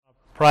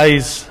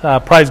Praise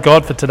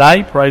God for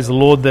today. Praise the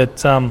Lord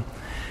that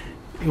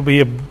it'll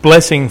be a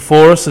blessing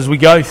for us as we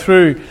go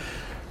through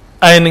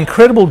an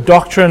incredible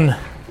doctrine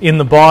in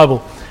the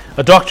Bible.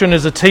 A doctrine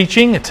is a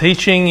teaching. A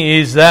teaching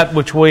is that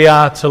which we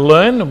are to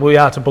learn, we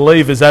are to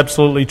believe is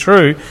absolutely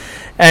true.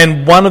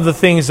 And one of the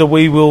things that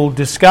we will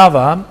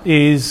discover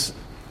is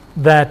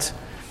that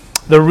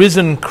the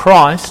risen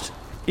Christ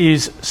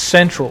is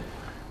central.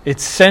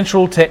 It's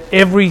central to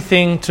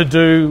everything to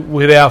do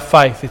with our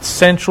faith. It's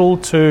central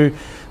to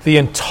the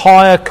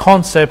entire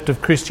concept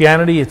of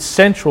Christianity. It's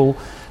central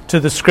to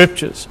the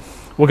Scriptures.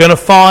 We're going to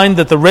find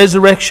that the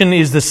resurrection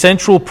is the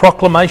central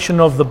proclamation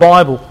of the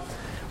Bible.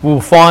 We'll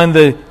find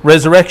the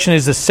resurrection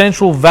is the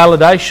central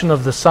validation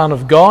of the Son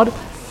of God.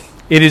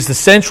 It is the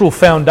central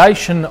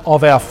foundation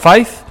of our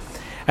faith,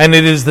 and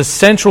it is the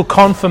central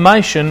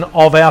confirmation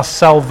of our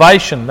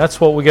salvation.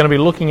 That's what we're going to be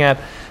looking at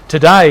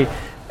today.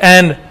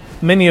 And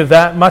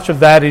much of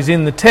that is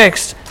in the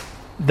text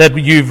that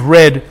you've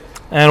read,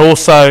 and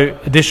also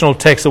additional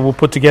text that we'll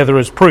put together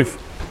as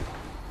proof.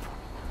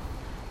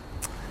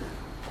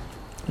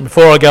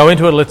 Before I go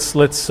into it,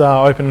 let's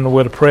open in a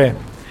word of prayer.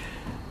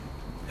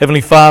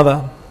 Heavenly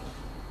Father,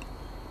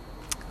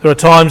 there are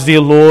times,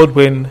 dear Lord,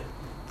 when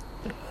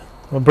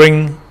I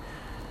bring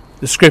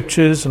the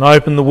Scriptures and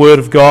open the Word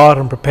of God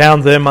and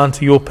propound them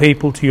unto your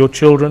people, to your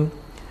children.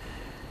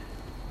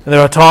 And there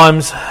are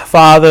times,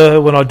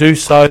 Father, when I do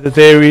so, that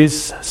there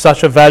is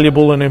such a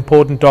valuable and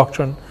important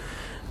doctrine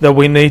that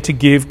we need to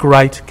give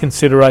great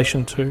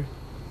consideration to.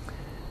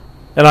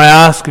 And I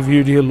ask of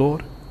you, dear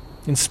Lord,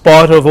 in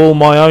spite of all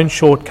my own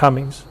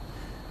shortcomings,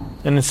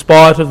 and in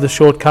spite of the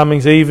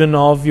shortcomings even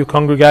of your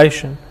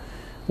congregation,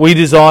 we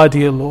desire,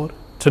 dear Lord,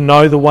 to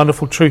know the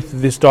wonderful truth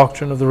of this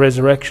doctrine of the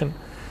resurrection.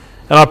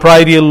 And I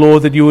pray, dear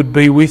Lord, that you would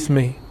be with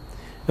me,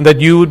 and that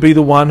you would be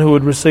the one who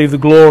would receive the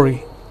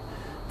glory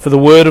for the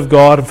Word of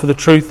God and for the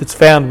truth that's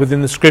found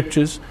within the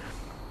Scriptures,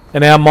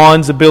 and our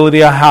mind's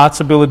ability, our heart's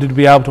ability to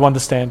be able to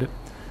understand it.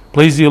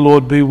 Please, dear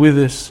Lord, be with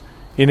us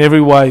in every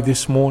way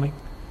this morning.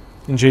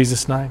 In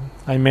Jesus' name,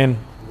 amen.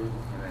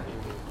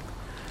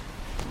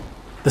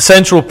 The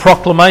central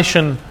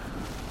proclamation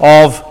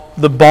of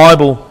the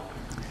Bible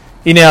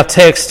in our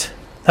text,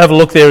 have a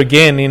look there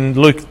again in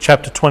Luke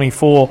chapter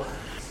 24.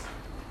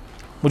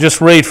 We'll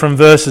just read from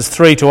verses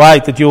 3 to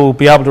 8 that you'll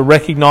be able to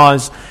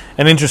recognise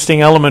an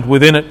interesting element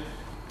within it. It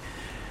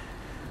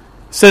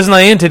says, "And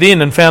they entered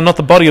in and found not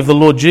the body of the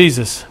Lord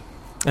Jesus.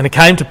 And it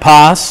came to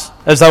pass,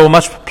 as they were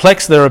much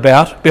perplexed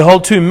thereabout,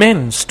 behold, 2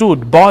 men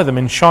stood by them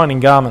in shining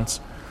garments.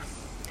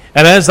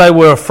 And as they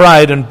were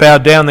afraid and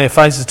bowed down their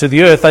faces to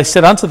the earth, they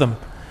said unto them,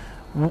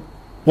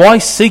 Why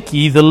seek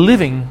ye the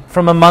living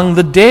from among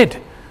the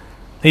dead?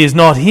 He is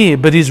not here,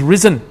 but is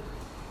risen.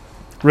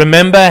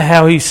 Remember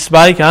how he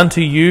spake unto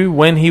you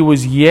when he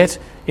was yet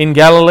in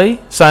Galilee,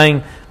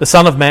 saying, The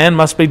Son of Man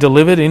must be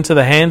delivered into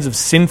the hands of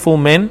sinful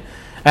men,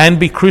 and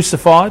be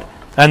crucified,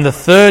 and the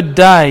third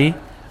day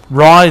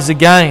rise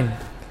again.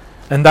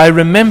 And they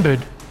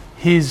remembered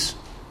his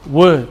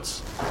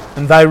words.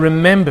 And they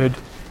remembered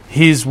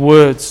his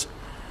words."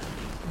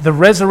 The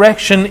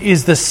resurrection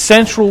is the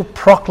central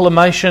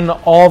proclamation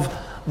of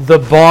the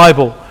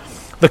Bible.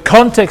 The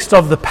context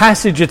of the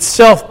passage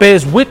itself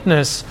bears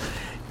witness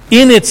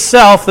in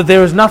itself that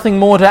there is nothing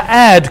more to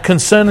add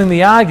concerning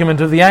the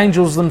argument of the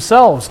angels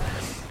themselves.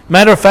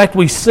 Matter of fact,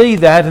 we see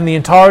that in the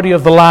entirety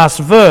of the last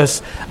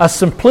verse, a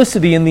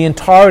simplicity in the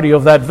entirety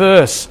of that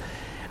verse.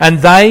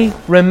 And they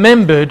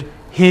remembered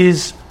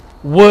his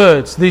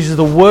words. These are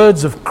the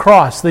words of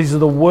Christ. These are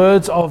the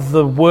words of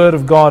the Word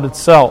of God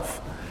itself.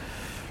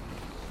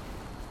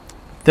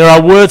 There are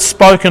words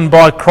spoken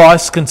by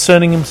Christ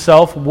concerning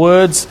himself,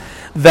 words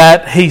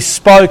that he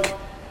spoke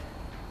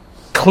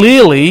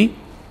clearly,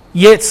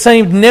 yet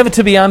seemed never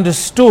to be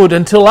understood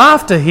until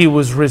after he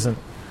was risen.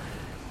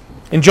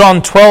 In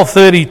John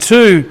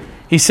 12:32,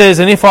 he says,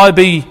 "And if I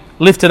be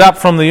lifted up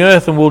from the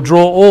earth, and will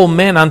draw all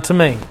men unto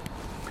me."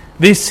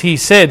 This he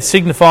said,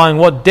 signifying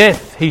what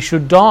death he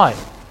should die.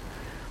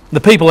 The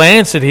people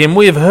answered him,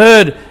 "We have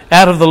heard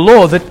out of the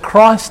law that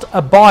Christ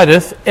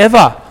abideth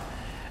ever.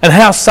 And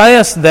how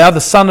sayest thou, the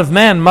Son of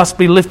Man must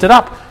be lifted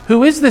up?"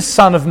 Who is this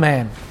Son of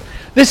Man?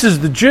 This is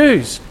the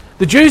Jews.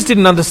 The Jews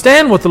didn't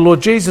understand what the Lord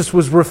Jesus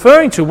was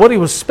referring to, what he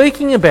was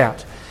speaking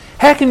about.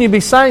 How can you be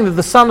saying that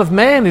the Son of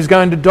Man is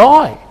going to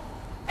die?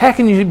 How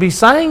can you be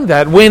saying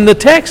that when the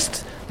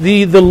text,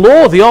 the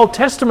law, the Old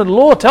Testament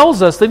law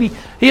tells us that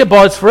he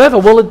abides forever?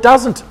 Well, it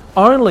doesn't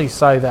only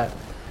say that.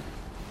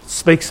 It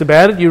speaks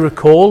about it, you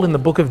recall, in the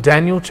book of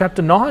Daniel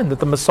chapter 9, that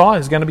the Messiah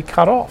is going to be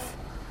cut off.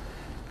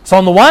 So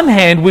on the one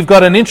hand, we've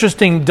got an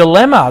interesting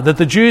dilemma that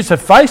the Jews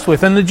have faced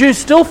with, and the Jews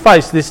still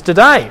face this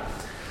today.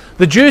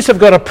 The Jews have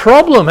got a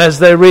problem as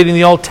they're reading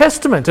the Old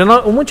Testament. And I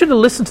want you to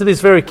listen to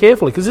this very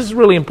carefully, because this is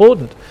really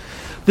important.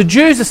 The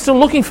Jews are still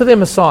looking for their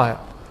Messiah.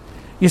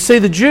 You see,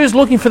 the Jews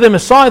looking for their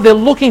Messiah, they're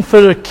looking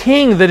for a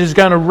king that is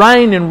going to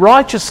reign in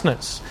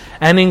righteousness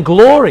and in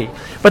glory.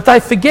 But they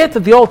forget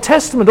that the Old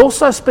Testament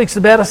also speaks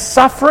about a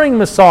suffering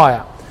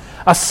Messiah,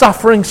 a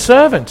suffering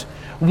servant,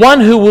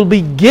 one who will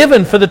be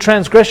given for the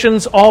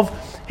transgressions of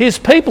his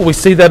people. We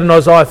see that in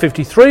Isaiah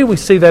 53. We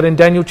see that in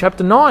Daniel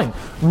chapter 9.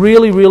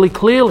 Really, really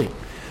clearly.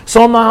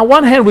 So on the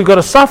one hand, we've got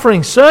a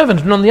suffering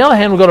servant, and on the other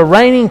hand, we've got a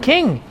reigning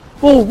king.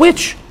 Well,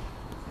 which?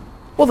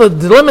 Well, the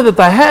dilemma that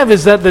they have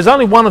is that there's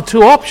only one of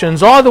two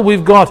options. Either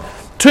we've got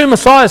two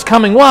Messiahs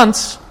coming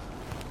once,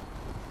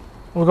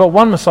 or we've got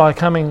one Messiah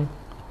coming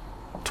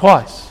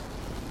twice.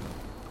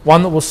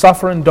 One that will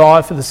suffer and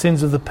die for the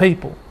sins of the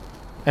people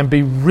and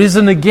be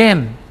risen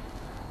again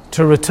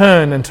to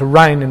return and to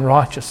reign in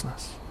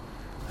righteousness.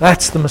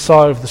 That's the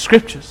Messiah of the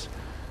Scriptures.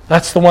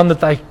 That's the one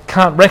that they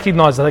can't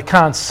recognise, that they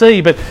can't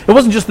see. But it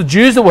wasn't just the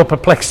Jews that were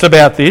perplexed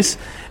about this.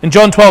 In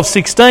John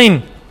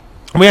 12:16,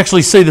 we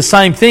actually see the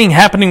same thing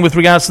happening with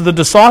regards to the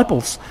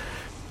disciples.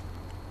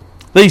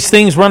 These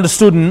things were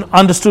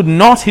understood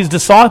not his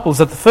disciples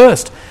at the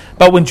first,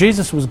 but when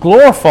Jesus was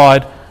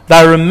glorified,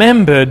 then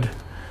remembered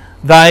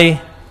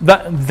they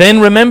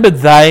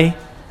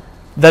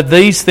that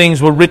these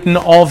things were written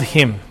of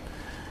him,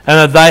 and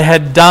that they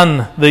had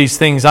done these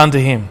things unto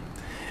him.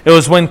 It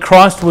was when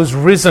Christ was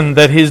risen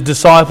that his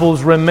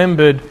disciples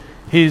remembered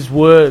his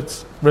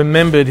words.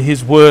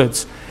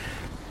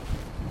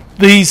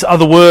 These are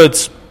the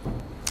words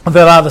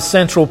that are the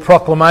central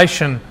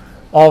proclamation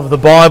of the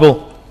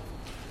Bible.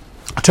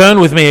 Turn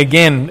with me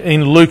again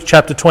in Luke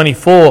chapter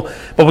 24,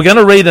 but we're going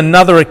to read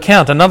another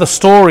account, another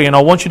story, and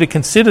I want you to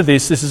consider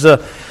this. This is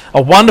a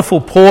wonderful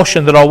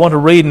portion that I want to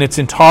read in its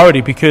entirety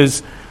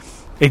because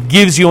it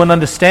gives you an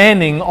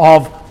understanding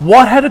of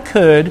what had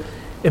occurred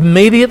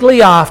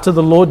immediately after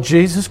the Lord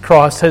Jesus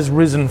Christ has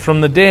risen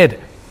from the dead.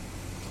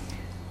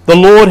 The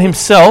Lord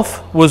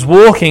himself was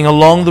walking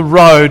along the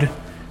road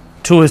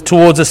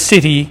towards a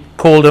city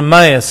called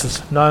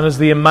Emmaus, known as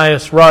the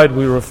Emmaus Road,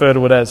 we refer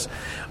to it as.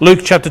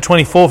 Luke chapter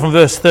 24 from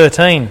verse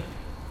 13.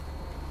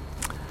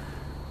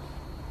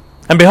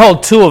 And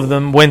behold, two of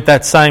them went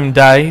that same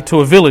day to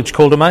a village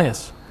called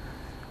Emmaus,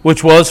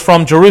 which was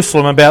from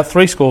Jerusalem about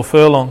 60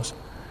 furlongs.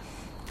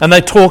 And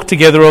they talked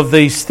together of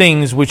these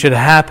things which had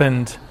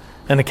happened.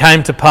 And it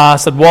came to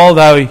pass that while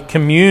they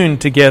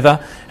communed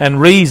together and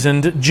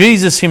reasoned,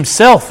 Jesus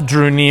himself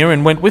drew near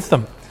and went with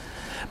them.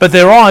 But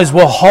their eyes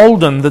were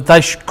holden that they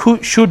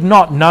should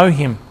not know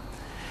him.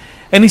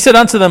 And he said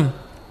unto them,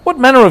 What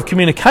manner of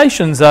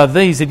communications are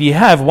these that ye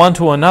have one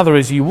to another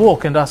as ye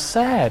walk, and are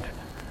sad?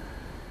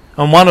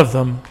 And one of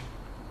them,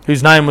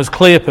 whose name was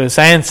Cleopas,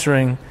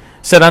 answering,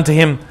 said unto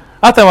him,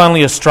 Art thou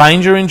only a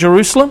stranger in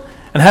Jerusalem,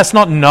 and hast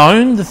not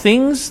known the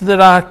things that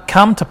are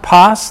come to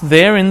pass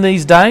there in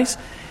these days?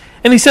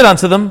 And he said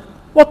unto them,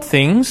 What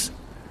things?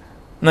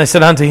 And they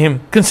said unto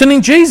him,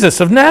 Concerning Jesus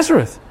of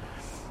Nazareth,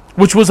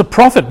 which was a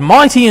prophet,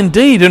 mighty in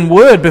deed and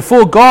word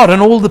before God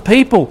and all the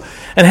people,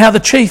 and how the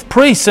chief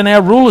priests and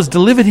our rulers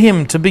delivered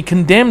him to be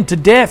condemned to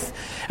death,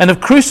 and have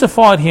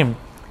crucified him.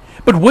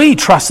 But we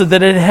trusted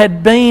that it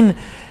had been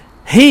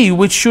he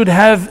which should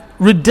have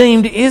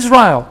redeemed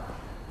Israel.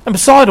 And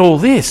beside all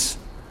this,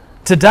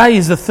 today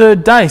is the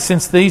third day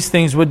since these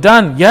things were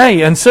done.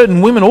 Yea, and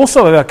certain women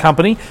also of our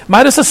company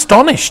made us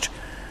astonished,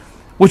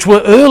 which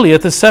were early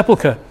at the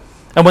sepulchre.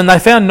 And when they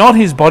found not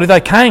his body, they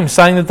came,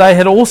 saying that they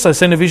had also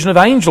seen a vision of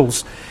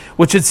angels,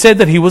 which had said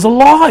that he was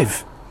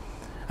alive.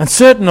 And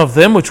certain of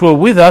them which were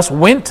with us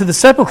went to the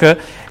sepulchre,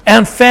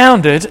 and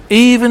found it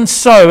even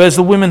so as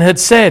the women had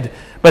said,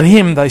 but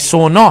him they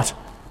saw not.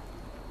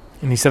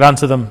 And he said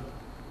unto them,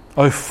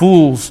 O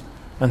fools,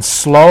 and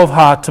slow of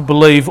heart to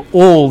believe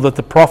all that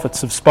the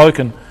prophets have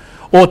spoken.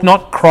 Ought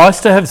not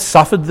Christ to have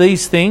suffered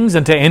these things,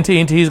 and to enter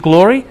into his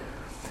glory?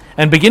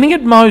 And beginning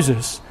at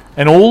Moses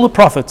and all the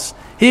prophets,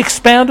 he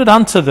expounded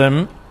unto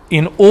them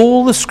in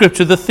all the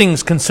Scripture the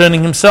things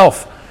concerning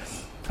himself.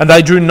 And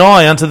they drew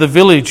nigh unto the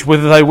village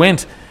whither they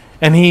went,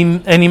 and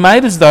he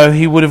made as though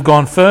he would have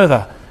gone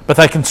further. But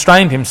they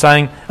constrained him,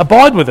 saying,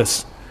 Abide with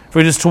us, for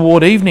it is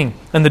toward evening,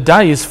 and the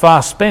day is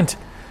far spent.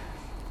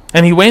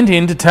 And he went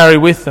in to tarry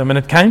with them, and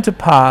it came to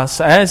pass,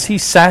 as he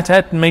sat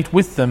at meat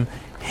with them,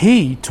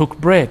 he took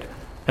bread,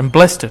 and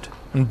blessed it,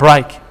 and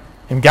brake,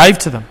 and gave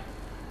to them.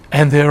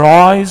 And their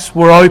eyes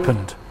were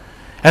opened,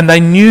 and they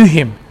knew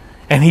him,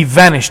 and he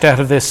vanished out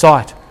of their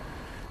sight.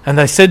 And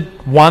they said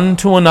one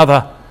to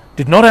another,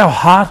 Did not our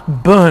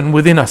heart burn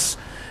within us,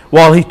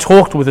 while he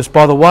talked with us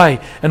by the way,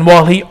 and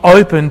while he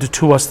opened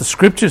to us the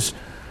Scriptures?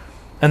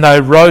 And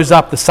they rose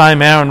up the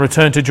same hour, and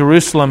returned to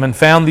Jerusalem, and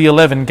found the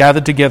 11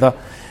 gathered together,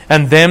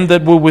 and them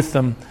that were with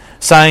them,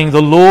 saying,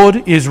 The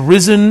Lord is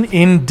risen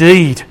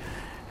indeed,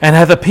 and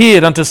hath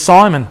appeared to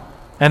Simon.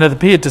 And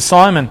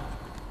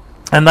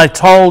they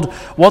told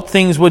what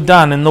things were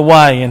done in the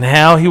way, and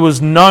how he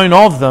was known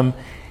of them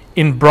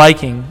in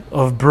breaking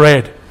of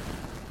bread.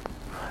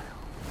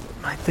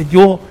 Mate, that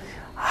your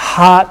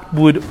heart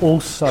would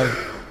also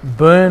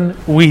burn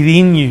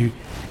within you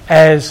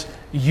as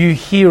you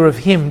hear of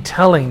him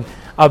telling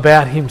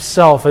about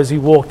himself as he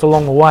walked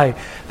along the way.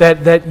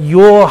 That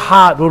your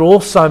heart would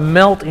also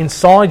melt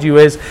inside you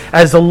as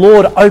the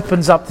Lord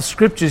opens up the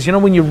Scriptures. You know,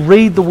 when you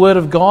read the Word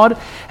of God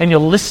and you're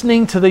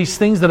listening to these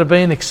things that are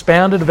being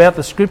expounded about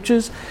the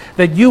Scriptures,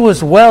 that you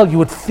as well, you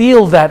would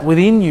feel that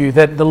within you,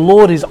 that the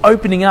Lord is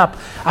opening up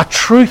a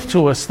truth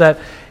to us that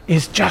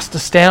is just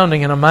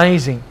astounding and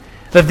amazing.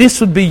 That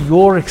this would be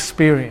your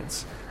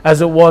experience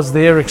as it was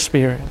their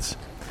experience.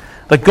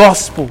 The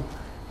gospel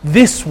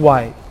this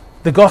way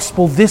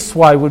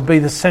would be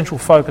the central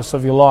focus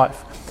of your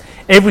life.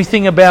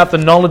 Everything about the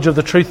knowledge of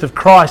the truth of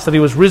Christ, that he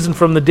was risen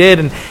from the dead,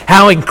 and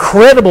how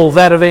incredible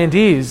that event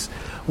is,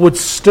 would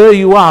stir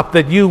you up,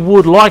 that you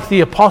would, like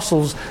the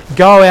apostles,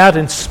 go out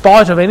in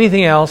spite of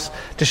anything else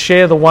to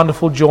share the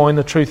wonderful joy and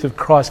the truth of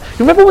Christ. You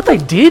remember what they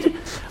did?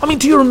 I mean,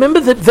 do you remember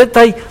that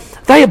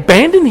they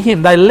abandoned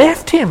him? They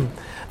left him.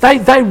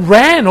 They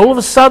ran. All of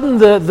a sudden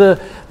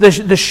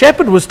the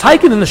shepherd was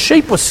taken and the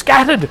sheep were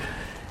scattered.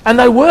 And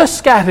they were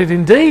scattered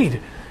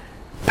indeed.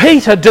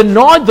 Peter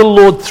denied the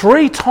Lord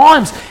 3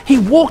 times. He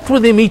walked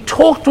with him, he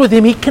talked with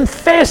him, he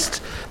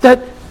confessed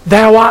that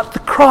thou art the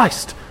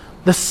Christ,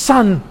 the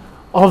Son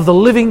of the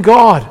living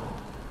God.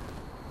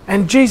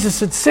 And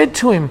Jesus had said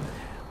to him,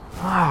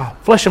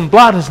 flesh and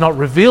blood has not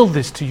revealed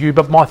this to you,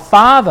 but my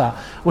Father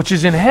which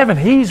is in heaven,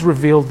 he's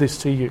revealed this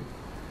to you.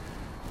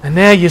 And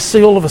now you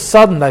see all of a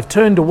sudden they've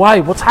turned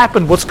away. What's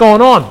happened? What's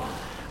going on?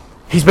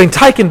 He's been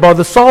taken by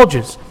the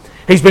soldiers.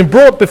 He's been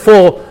brought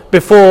before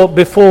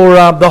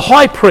the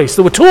high priest.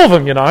 There were 2 of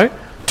them, you know.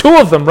 2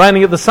 of them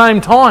reigning at the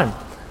same time.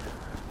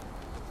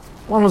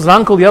 One was an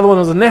uncle, the other one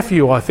was a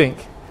nephew, I think.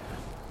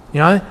 You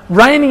know,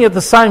 reigning at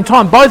the same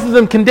time. Both of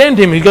them condemned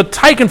him. He got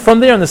taken from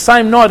there on the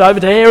same night over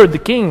to Herod the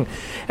king.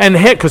 And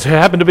because he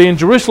happened to be in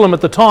Jerusalem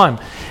at the time.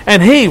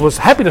 And he was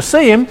happy to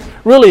see him,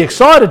 really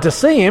excited to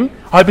see him,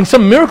 hoping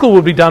some miracle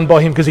would be done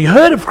by him because he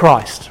heard of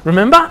Christ.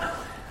 Remember?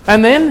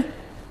 And then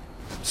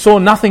saw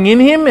nothing in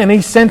him, and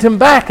he sent him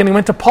back, and he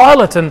went to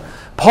Pilate, and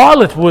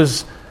Pilate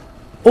was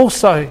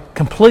also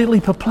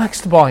completely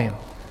perplexed by him.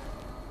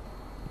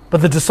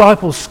 But the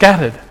disciples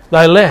scattered.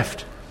 They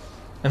left.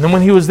 And then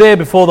when he was there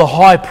before the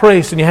high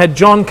priest, and you had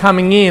John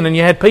coming in, and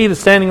you had Peter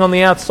standing on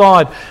the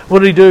outside, what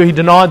did he do? He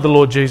denied the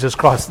Lord Jesus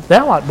Christ.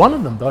 Thou art one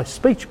of them, thy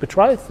speech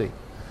betrayeth thee.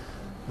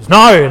 He says, no,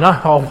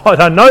 I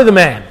don't know the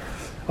man.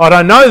 I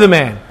don't know the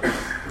man.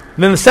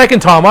 And then the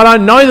second time, I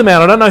don't know the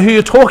man. I don't know who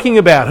you're talking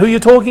about. Who you're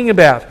talking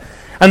about.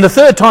 And the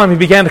third time he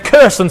began to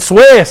curse and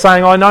swear,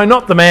 saying, I know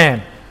not the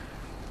man.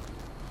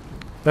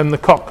 Then the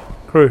cock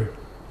crew.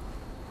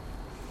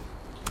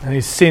 And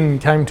his sin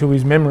came to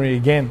his memory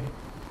again.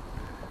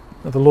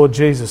 That the Lord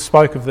Jesus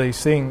spoke of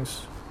these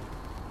things.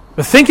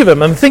 But think of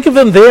them, and think of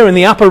them there in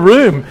the upper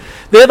room.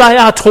 There they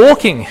are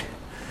talking.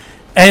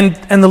 And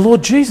the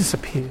Lord Jesus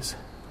appears.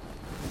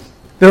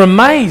 They're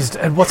amazed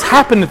at what's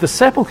happened at the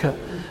sepulchre.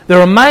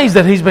 They're amazed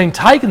that he's been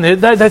taken there.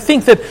 They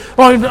think that,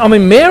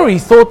 Mary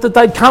thought that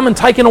they'd come and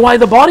taken away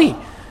the body,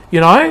 you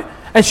know.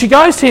 And she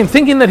goes to him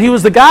thinking that he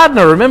was the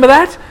gardener. Remember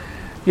that?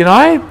 You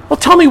know, well,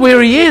 tell me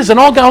where he is and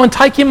I'll go and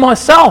take him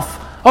myself.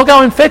 I'll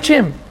go and fetch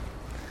him.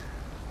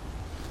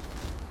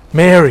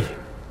 Mary,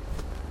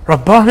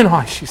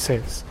 Rabboni, she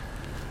says.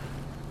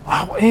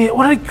 Wow,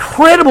 what an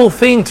incredible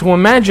thing to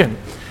imagine.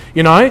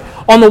 You know,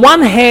 on the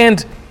one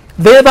hand,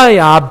 there they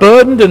are,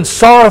 burdened and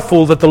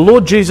sorrowful that the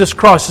Lord Jesus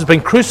Christ has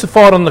been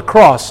crucified on the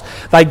cross.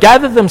 They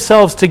gather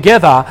themselves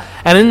together,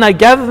 and then they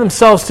gather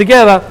themselves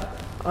together,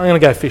 I'm going to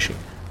go fishing.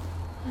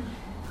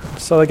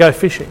 So they go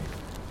fishing.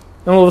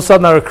 And all of a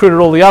sudden they recruited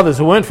all the others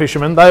who weren't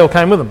fishermen. They all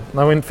came with them.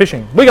 They went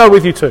fishing. We go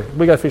with you too.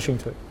 We go fishing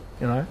too,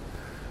 you know.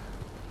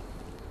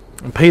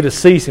 And Peter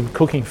sees him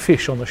cooking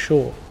fish on the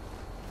shore.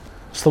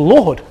 It's the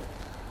Lord.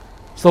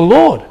 It's the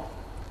Lord.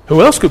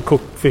 Who else could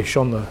cook fish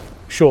on the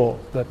shore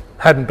that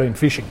hadn't been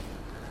fishing?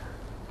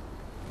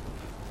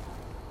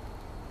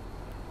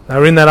 They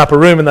were in that upper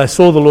room and they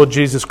saw the Lord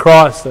Jesus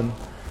Christ. And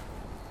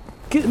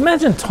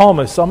imagine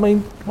Thomas. I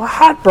mean, my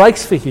heart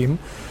breaks for him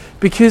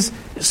because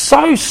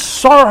so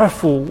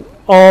sorrowful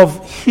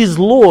of his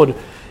Lord.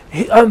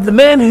 The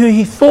man who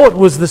he thought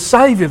was the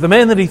Saviour, the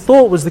man that he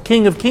thought was the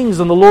King of Kings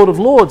and the Lord of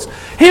Lords.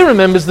 He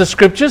remembers the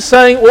Scriptures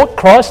saying, ought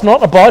Christ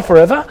not abide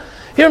forever?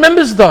 He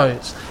remembers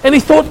those. And he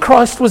thought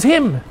Christ was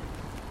him.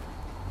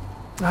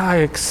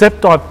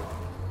 Except I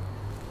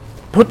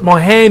put my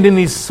hand in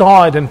his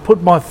side and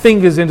put my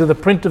fingers into the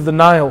print of the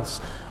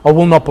nails, I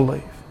will not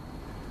believe.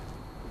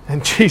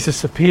 And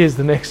Jesus appears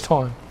the next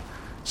time.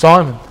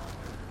 Simon,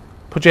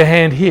 put your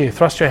hand here,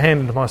 thrust your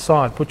hand into my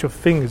side, put your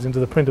fingers into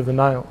the print of the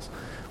nails.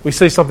 We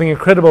see something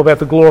incredible about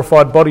the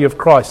glorified body of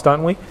Christ,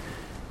 don't we?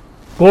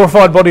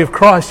 Glorified body of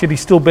Christ, yet he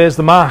still bears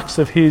the marks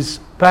of his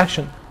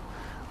passion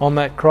on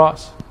that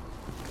cross.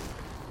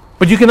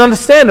 But you can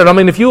understand it. I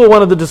mean, if you were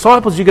one of the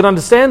disciples, you could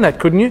understand that,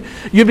 couldn't you?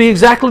 You'd be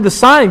exactly the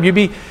same. You'd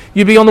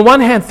be on the one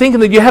hand thinking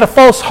that you had a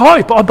false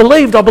hope. I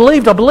believed,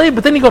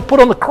 but then you got put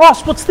on the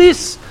cross. What's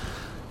this?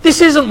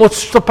 This isn't what's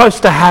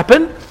supposed to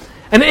happen.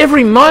 And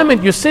every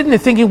moment you're sitting there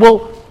thinking,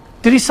 well,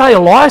 did he say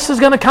Elias is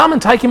going to come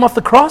and take him off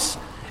the cross?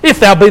 If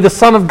thou be the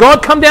Son of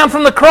God, come down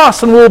from the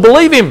cross and we'll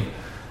believe him.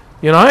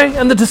 You know,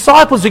 and the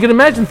disciples, you can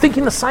imagine,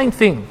 thinking the same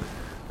thing.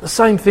 The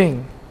same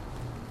thing.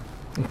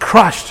 And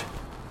crushed.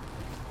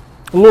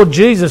 The Lord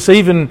Jesus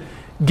even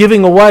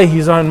giving away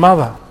his own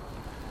mother.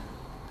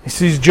 He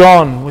sees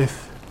John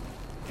with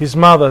his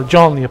mother,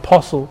 John the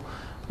Apostle,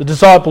 the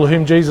disciple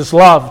whom Jesus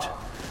loved.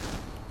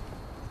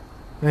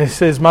 And he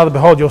says, Mother,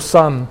 behold your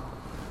son.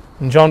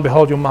 And John,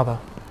 behold your mother.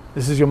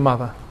 This is your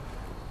mother.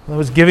 And he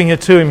was giving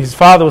it to him. His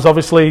father was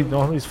obviously,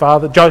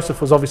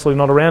 Joseph was obviously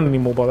not around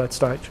anymore by that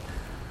stage.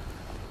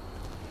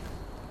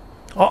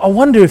 I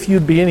wonder if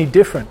you'd be any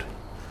different.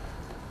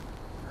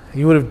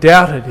 You would have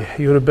doubted.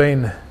 You would have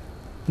been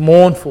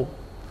mournful.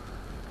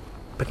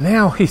 But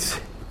now he's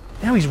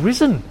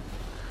risen.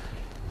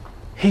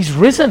 He's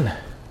risen.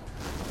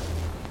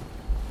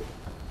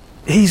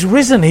 He's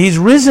risen. He's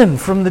risen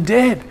from the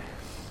dead.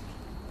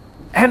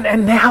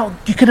 And now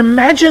you can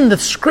imagine the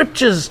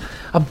Scriptures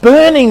are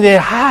burning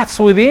their hearts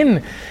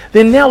within.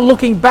 They're now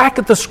looking back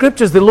at the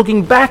Scriptures. They're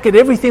looking back at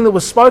everything that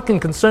was spoken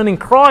concerning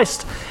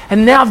Christ.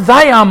 And now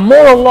they are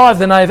more alive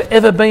than they've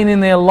ever been in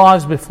their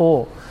lives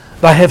before.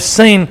 They have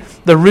seen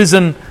the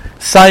risen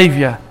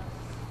Saviour.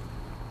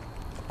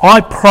 I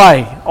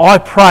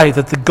pray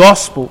that the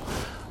gospel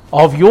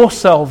of your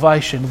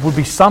salvation would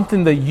be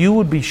something that you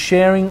would be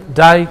sharing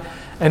day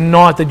and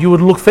night, that you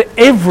would look for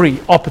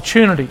every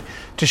opportunity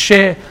to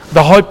share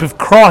the hope of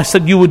Christ,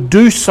 that you would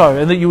do so,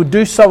 and that you would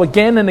do so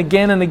again and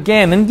again and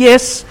again. And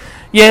yes,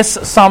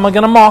 some are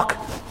going to mock.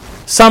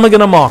 Some are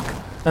going to mock.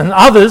 And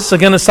others are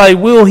going to say,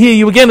 we'll hear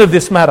you again of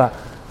this matter.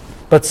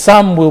 But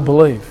some will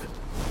believe.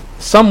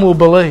 Some will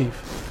believe.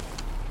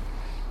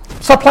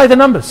 So play the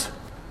numbers.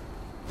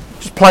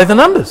 Just play the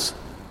numbers.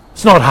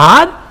 It's not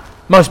hard.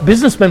 Most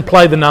businessmen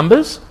play the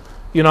numbers.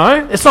 You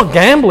know, it's not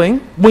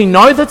gambling. We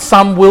know that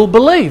some will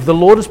believe. The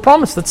Lord has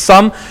promised that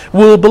some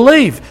will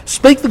believe.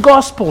 Speak the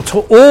gospel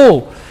to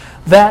all,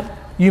 that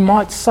you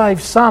might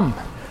save some.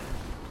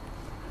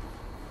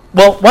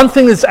 Well, one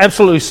thing is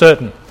absolutely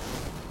certain.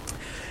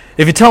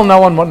 If you tell no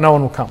one, no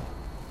one will come.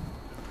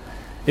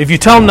 If you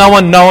tell no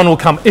one will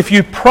come. If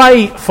you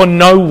pray for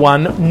no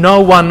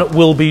one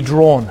will be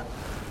drawn.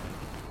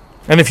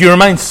 And if you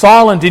remain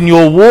silent in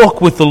your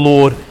walk with the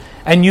Lord,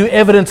 and you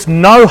evidence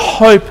no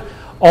hope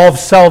of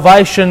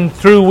salvation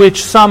through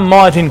which some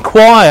might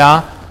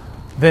inquire,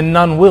 then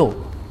none will.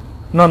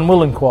 None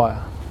will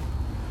inquire.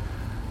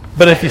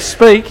 But if you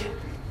speak,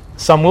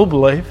 some will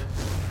believe.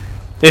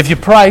 If you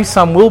pray,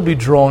 some will be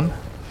drawn.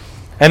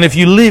 And if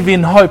you live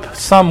in hope,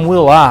 some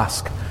will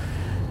ask.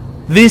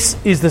 This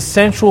is the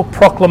central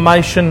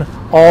proclamation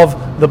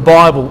of the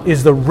Bible,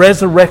 is the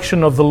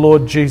resurrection of the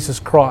Lord Jesus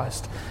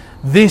Christ.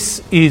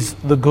 This is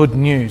the good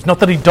news. Not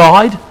that he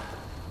died,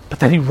 but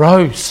that he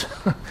rose.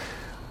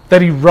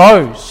 That he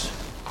rose.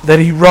 That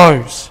he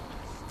rose.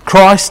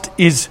 Christ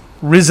is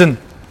risen.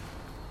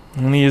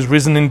 And he is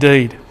risen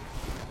indeed.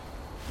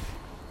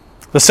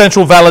 The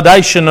central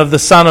validation of the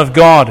Son of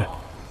God.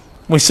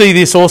 We see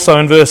this also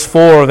in verse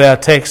 4 of our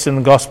text in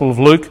the Gospel of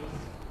Luke.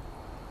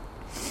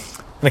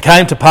 And it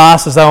came to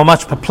pass, as they were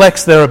much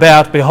perplexed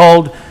thereabout,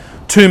 behold,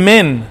 2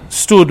 men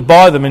stood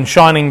by them in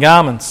shining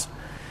garments.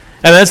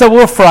 And as they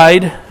were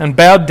afraid and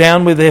bowed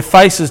down with their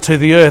faces to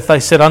the earth,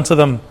 they said unto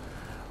them,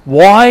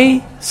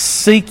 Why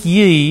seek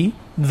ye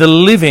the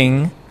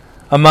living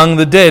among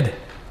the dead?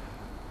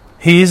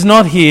 He is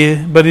not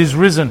here, but is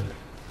risen.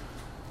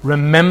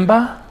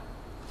 Remember?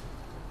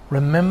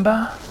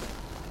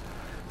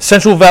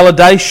 Central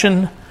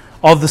validation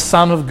of the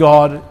Son of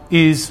God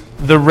is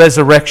the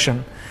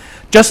resurrection.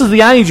 Just as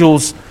the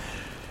angels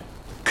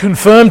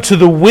confirmed to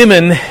the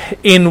women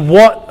in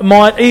what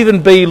might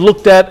even be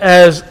looked at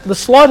as the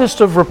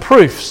slightest of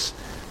reproofs.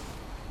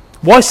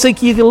 Why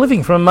seek ye the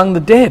living from among the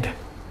dead?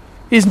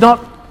 He is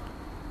not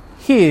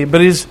here,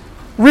 but is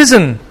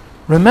risen.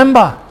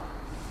 Remember.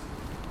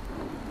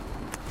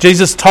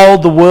 Jesus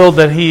told the world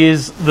that he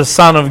is the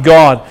Son of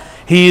God.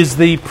 He is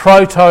the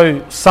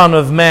proto-Son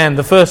of Man,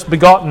 the first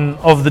begotten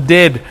of the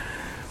dead.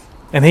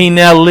 And he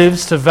now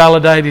lives to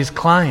validate his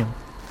claim.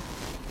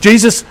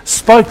 Jesus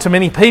spoke to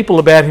many people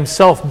about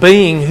himself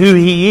being who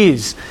he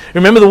is.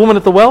 Remember the woman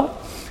at the well?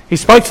 He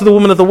spoke to the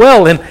woman at the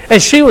well, and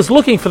as she was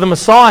looking for the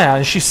Messiah,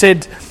 and she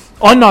said,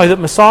 I know that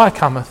Messiah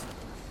cometh,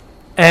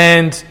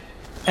 and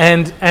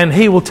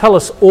he will tell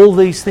us all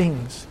these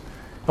things.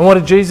 And what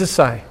did Jesus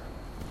say?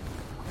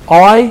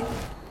 I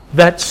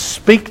that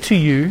speak to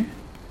you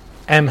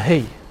am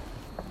he.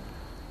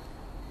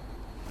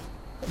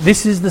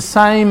 This is the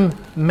same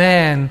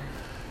man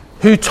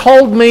who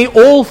told me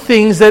all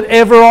things that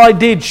ever I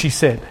did, she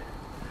said.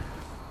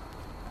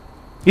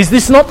 Is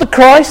this not the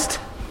Christ?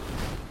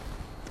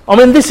 I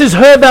mean, this is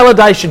her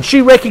validation.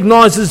 She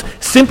recognises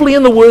simply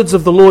in the words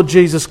of the Lord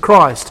Jesus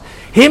Christ,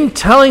 him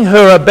telling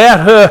her about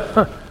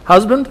her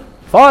husband,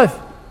 five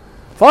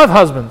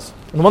husbands.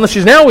 And the one that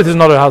she's now with is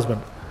not her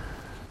husband.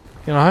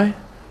 You know,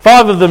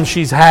 5 of them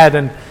she's had,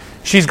 and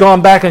she's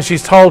gone back and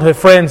she's told her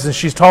friends, and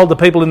she's told the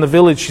people in the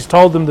village, she's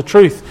told them the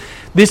truth.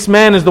 This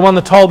man is the one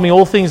that told me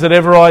all things that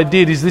ever I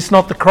did. Is this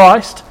not the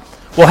Christ?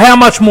 Well, how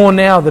much more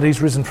now that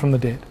he's risen from the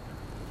dead?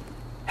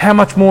 How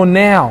much more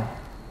now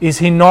is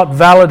he not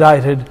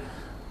validated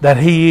that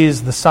he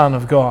is the Son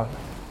of God?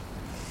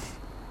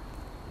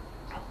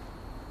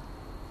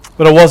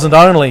 But it wasn't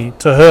only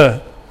to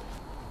her.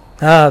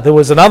 There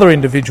was another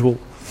individual.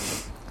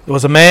 There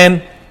was a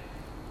man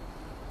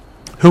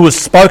who was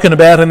spoken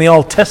about in the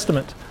Old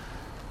Testament.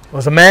 It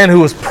was a man who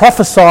was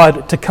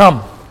prophesied to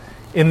come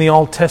in the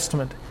Old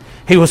Testament.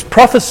 He was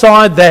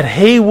prophesied that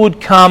he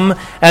would come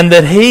and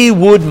that he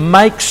would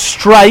make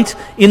straight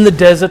in the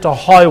desert a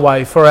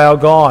highway for our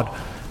God.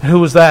 And who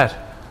was that?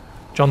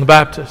 John the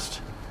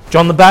Baptist.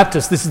 John the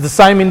Baptist, this is the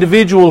same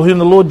individual whom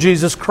the Lord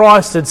Jesus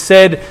Christ had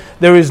said,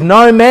 there is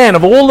no man,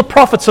 of all the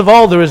prophets of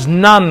old, there is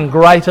none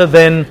greater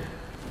than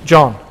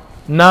John.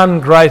 None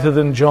greater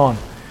than John.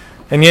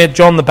 And yet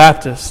John the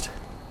Baptist,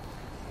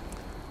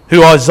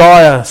 who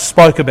Isaiah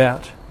spoke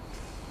about,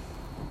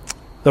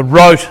 that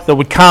wrote, that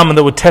would come and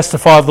that would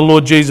testify of the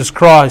Lord Jesus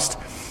Christ,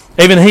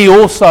 even he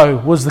also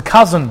was the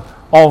cousin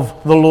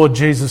of the Lord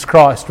Jesus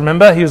Christ.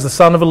 Remember, he was the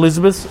son of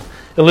Elizabeth.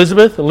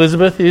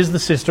 Elizabeth is the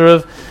sister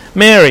of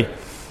Mary.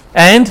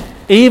 And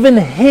even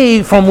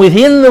he, from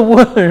within the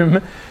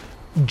womb,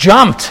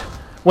 jumped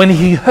when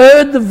he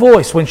heard the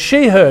voice, when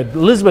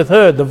Elizabeth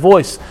heard the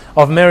voice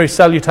of Mary's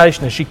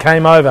salutation as she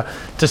came over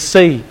to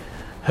see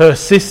her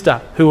sister,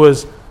 who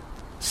was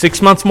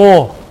 6 months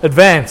more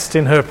advanced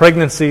in her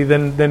pregnancy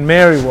than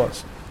Mary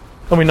was.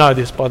 And we know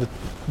this by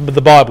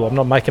the Bible. I'm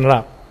not making it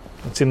up.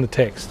 It's in the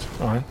text.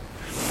 Right?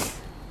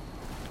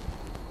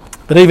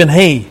 But even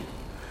he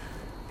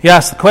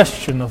asked the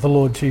question of the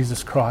Lord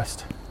Jesus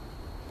Christ.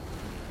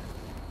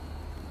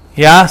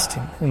 He asked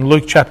him in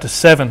Luke chapter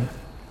 7.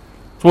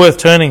 It's worth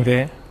turning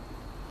there.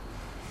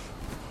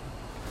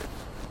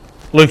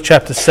 Luke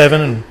chapter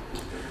 7 and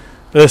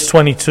verse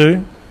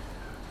 22.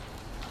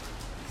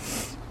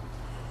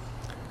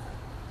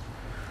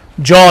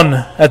 John,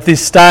 at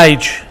this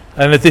stage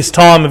and at this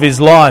time of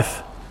his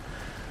life,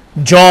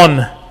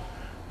 John,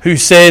 who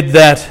said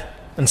that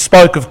and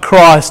spoke of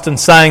Christ and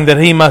saying that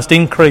he must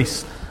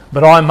increase,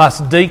 but I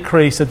must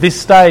decrease. At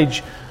this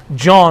stage,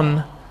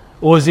 John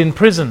was in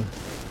prison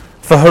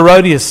for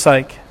Herodias'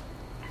 sake.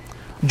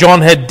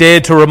 John had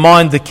dared to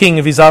remind the king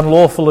of his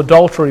unlawful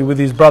adultery with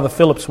his brother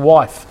Philip's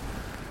wife.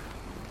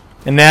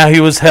 And now he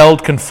was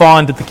held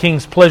confined at the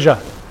king's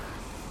pleasure.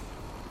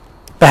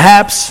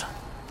 Perhaps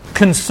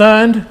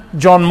concerned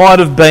John might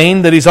have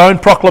been that his own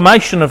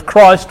proclamation of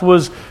Christ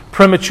was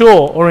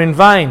premature or in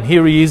vain.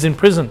 Here he is in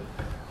prison,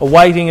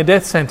 awaiting a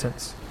death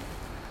sentence.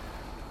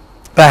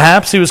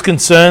 Perhaps he was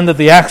concerned that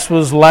the axe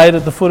was laid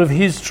at the foot of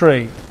his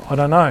tree. I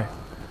don't know.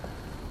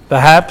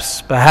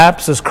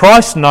 Perhaps, as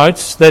Christ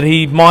notes, that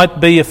he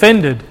might be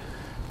offended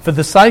for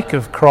the sake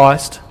of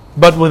Christ,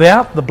 but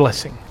without the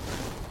blessing.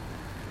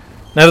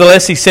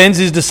 Nevertheless, he sends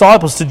his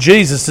disciples to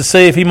Jesus to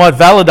see if he might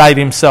validate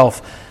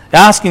himself,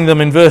 asking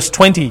them in verse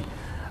 20,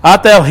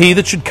 "Art thou he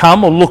that should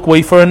come, or look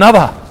we for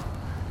another?"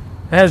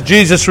 As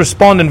Jesus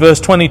respond in verse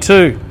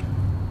 22,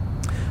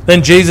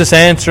 "Then Jesus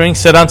answering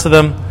said unto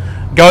them,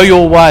 Go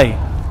your way,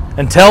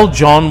 and tell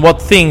John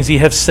what things ye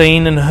have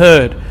seen and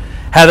heard,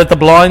 how that the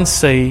blind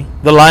see,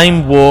 the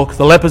lame walk,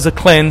 the lepers are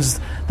cleansed,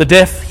 the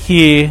deaf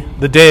hear,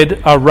 the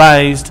dead are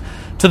raised,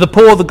 to the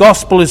poor the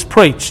gospel is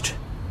preached,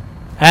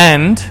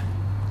 and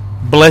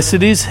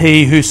blessed is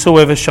he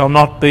whosoever shall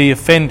not be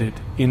offended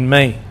in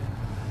me."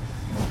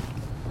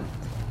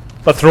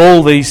 But through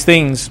all these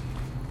things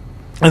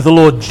that the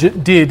Lord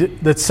did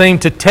that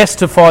seemed to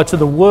testify to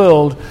the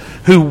world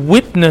who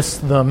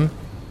witnessed them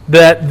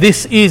that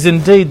this is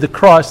indeed the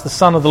Christ, the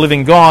Son of the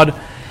living God,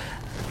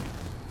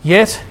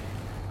 yet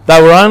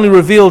they were only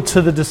revealed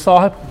to the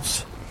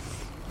disciples.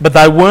 But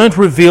they weren't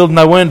revealed and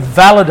they weren't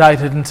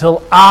validated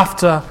until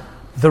after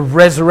the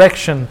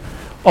resurrection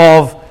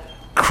of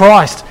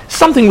Christ.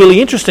 Something really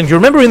interesting. Do you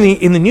remember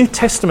in the New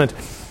Testament,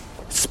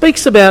 it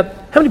speaks about,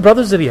 how many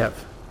brothers did he have?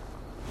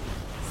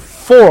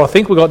 4, I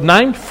think we got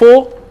named.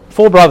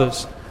 Four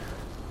brothers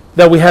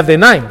that we have their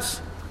names.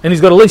 And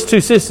he's got at least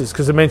 2 sisters,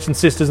 because it mentions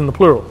sisters in the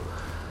plural.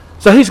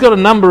 So he's got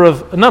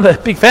another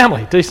big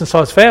family, decent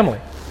sized family.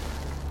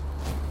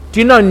 Do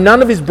you know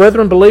none of his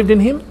brethren believed in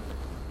him?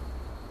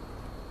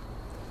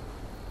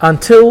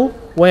 Until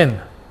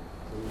when?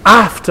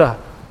 After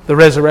the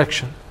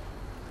resurrection.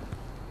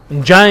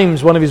 And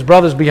James, one of his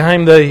brothers,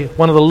 became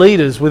one of the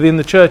leaders within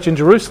the church in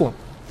Jerusalem.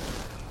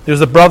 He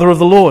was the brother of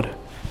the Lord.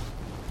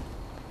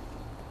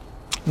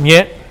 And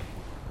yet,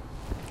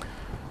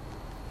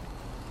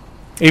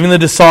 even the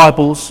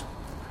disciples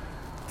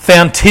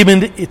found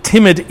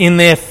timid in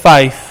their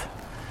faith.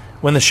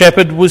 When the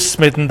shepherd was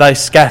smitten, they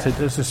scattered,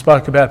 as we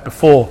spoke about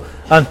before,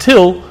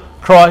 until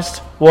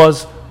Christ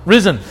was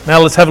risen. Now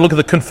let's have a look at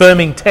the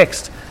confirming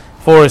text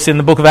for us in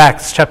the book of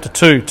Acts chapter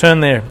 2. Turn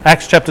there,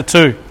 Acts chapter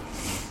 2.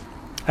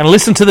 And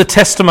listen to the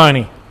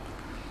testimony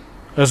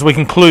as we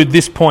conclude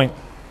this point.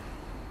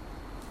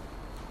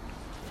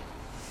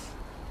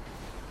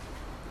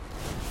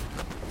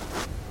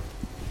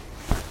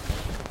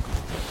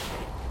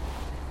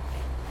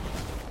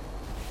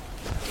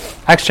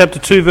 Acts chapter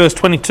 2 verse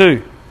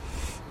 22.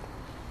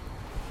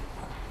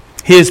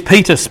 Here's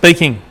Peter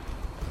speaking.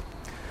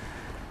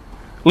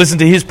 Listen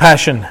to his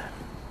passion.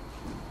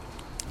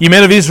 "You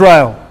men of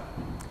Israel,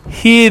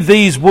 hear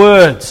these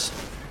words.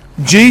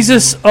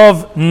 Jesus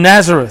of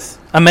Nazareth,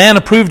 a man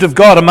approved of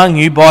God among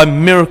you by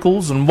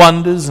miracles and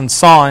wonders and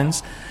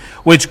signs,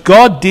 which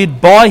God did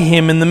by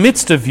him in the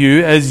midst of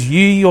you, as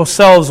ye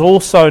yourselves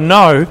also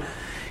know,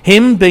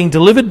 him being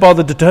delivered by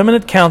the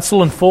determinate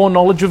counsel and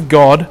foreknowledge of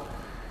God,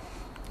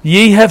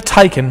 ye have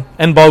taken,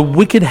 and by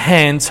wicked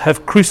hands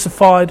have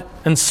crucified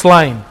and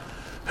slain,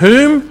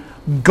 whom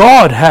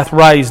God hath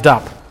raised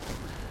up,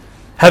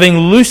 having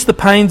loosed the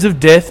pains of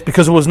death,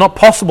 because it was not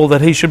possible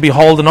that he should be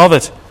holden of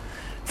it.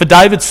 For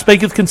David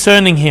speaketh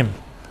concerning him,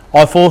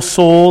 I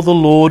foresaw the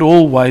Lord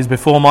always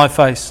before my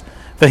face,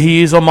 for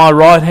he is on my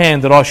right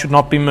hand, that I should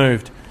not be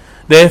moved.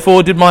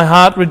 Therefore did my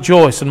heart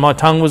rejoice, and my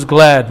tongue was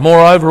glad.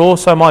 Moreover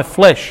also my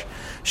flesh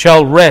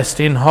shall rest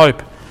in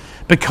hope,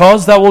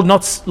 because thou wilt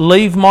not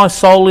leave my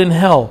soul in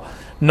hell,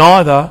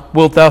 neither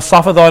wilt thou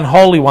suffer thine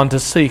Holy One to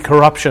see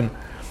corruption.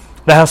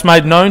 Thou hast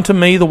made known to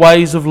me the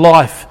ways of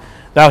life.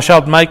 Thou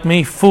shalt make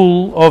me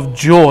full of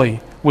joy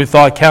with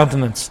thy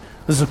countenance."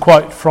 This is a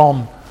quote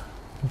from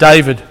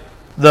David,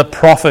 the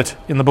prophet,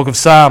 in the book of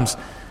Psalms.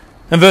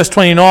 In verse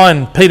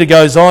 29, Peter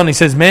goes on, he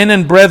says, "Men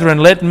and brethren,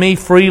 let me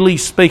freely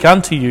speak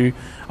unto you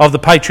of the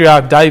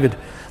patriarch David,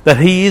 that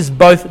he is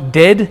both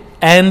dead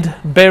and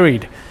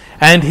buried,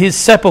 and his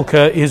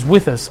sepulchre is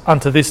with us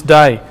unto this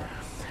day.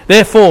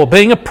 Therefore,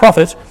 being a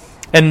prophet,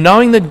 and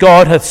knowing that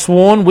God hath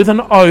sworn with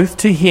an oath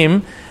to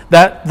him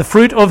that the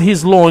fruit of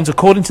his loins,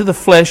 according to the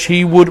flesh,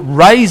 he would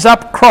raise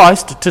up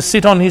Christ to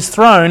sit on his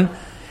throne,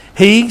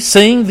 he,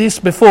 seeing this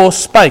before,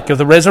 spake of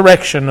the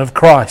resurrection of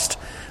Christ,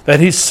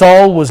 that his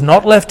soul was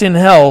not left in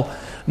hell,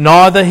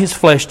 neither his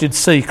flesh did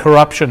see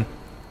corruption.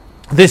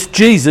 This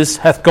Jesus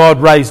hath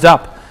God raised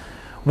up,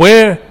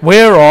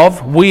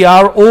 whereof we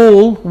are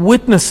all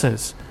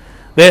witnesses.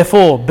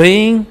 Therefore,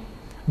 being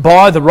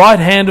by the right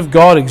hand of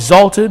God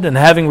exalted, and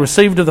having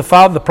received of the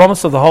Father the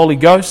promise of the Holy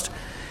Ghost,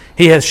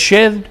 he has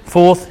shed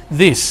forth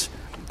this,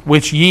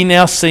 which ye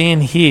now see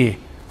and hear.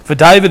 For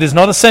David is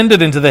not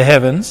ascended into the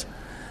heavens,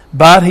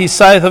 but he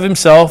saith of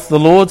himself, The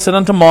Lord said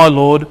unto my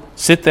Lord,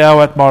 Sit thou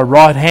at my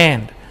right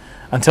hand,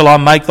 until I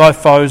make thy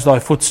foes thy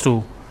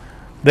footstool.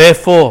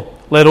 Therefore,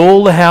 let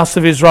all the house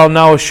of Israel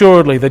know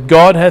assuredly that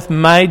God hath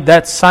made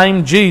that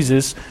same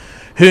Jesus,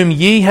 whom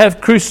ye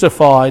have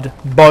crucified,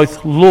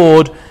 both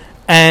Lord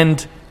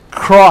and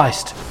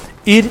Christ."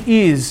 It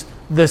is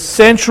the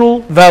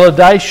central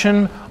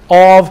validation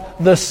of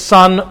the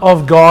Son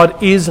of God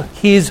is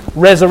his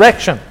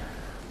resurrection.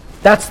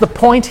 That's the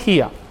point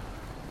here.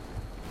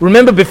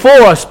 Remember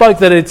before I spoke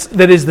that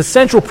is the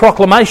central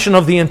proclamation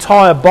of the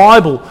entire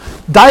Bible.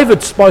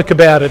 David spoke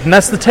about it, and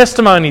that's the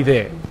testimony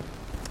there.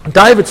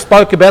 David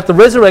spoke about the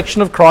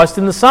resurrection of Christ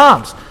in the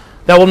Psalms.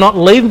 "Thou wilt not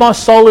leave my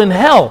soul in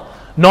hell,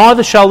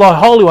 neither shall thy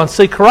Holy One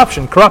see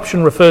corruption."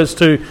 Corruption refers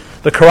to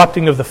the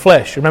corrupting of the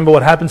flesh. Remember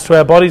what happens to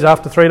our bodies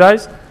after 3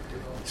 days?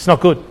 It's not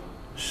good.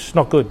 It's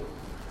not good.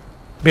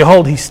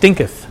 "Behold, he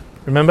stinketh."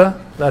 Remember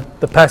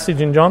the passage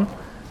in John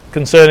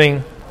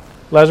concerning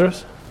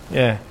Lazarus?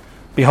 Yeah.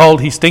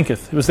 "Behold, he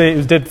stinketh." He was there. He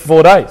was dead for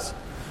 4 days.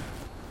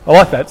 I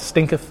like that.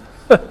 Stinketh.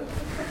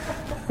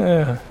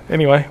 Yeah.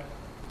 Anyway,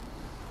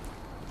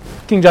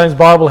 King James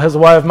Bible has a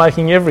way of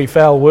making every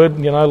foul word,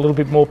 a little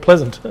bit more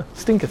pleasant.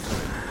 Stinketh.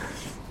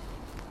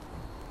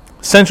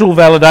 Central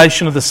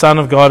validation of the Son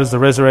of God is the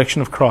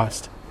resurrection of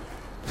Christ.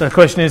 So the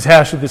question is,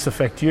 how should this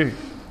affect you?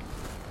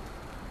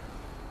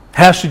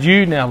 How should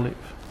you now live?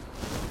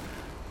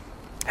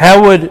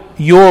 How would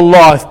your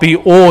life be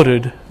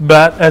ordered,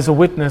 but as a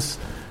witness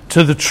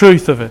to the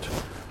truth of it,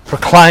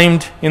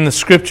 proclaimed in the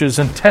Scriptures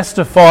and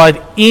testified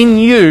in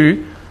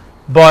you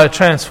by a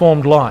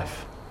transformed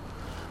life?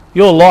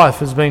 Your life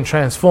has been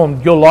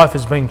transformed. Your life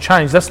has been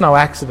changed. That's no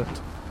accident.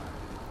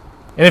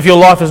 And if your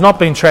life has not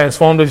been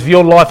transformed, if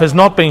your life has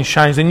not been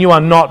changed, then you are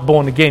not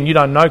born again. You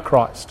don't know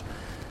Christ.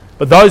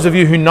 But those of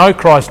you who know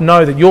Christ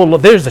know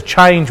that there is a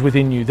change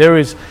within you. There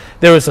is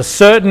a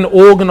certain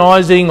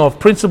organising of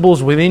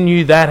principles within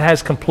you that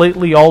has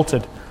completely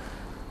altered.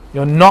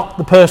 You're not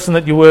the person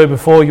that you were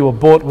before you were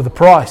bought with a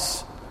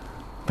price,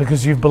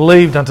 because you've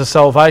believed unto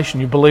salvation.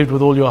 You believed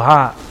with all your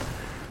heart.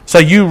 So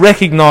you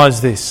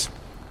recognise this.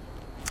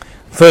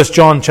 1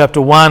 John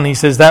chapter 1, he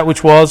says, "That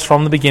which was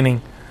from the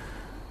beginning,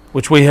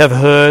 which we have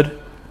heard,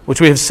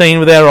 which we have seen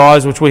with our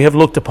eyes, which we have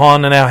looked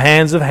upon, and our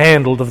hands have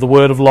handled of the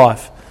word of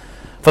life.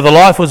 For the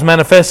life was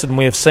manifested, and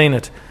we have seen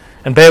it,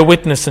 and bear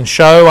witness, and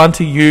show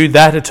unto you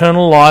that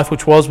eternal life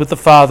which was with the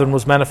Father, and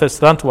was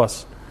manifested unto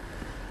us.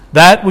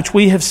 That which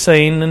we have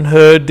seen and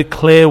heard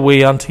declare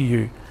we unto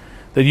you,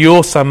 that you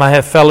also may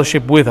have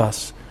fellowship with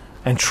us.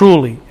 And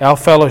truly our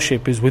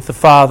fellowship is with the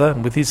Father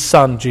and with his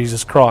Son,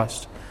 Jesus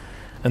Christ.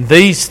 And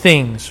these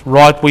things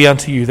write we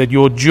unto you, that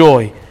your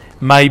joy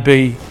may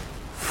be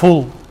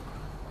full."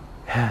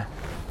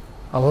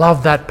 I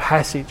love that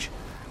passage.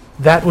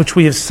 That which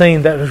we have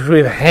seen, that which we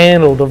have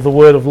handled of the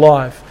word of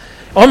life.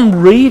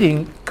 I'm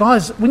reading,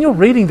 guys, when you're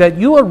reading that,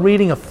 you are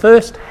reading a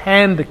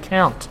first-hand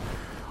account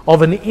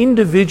of an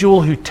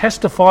individual who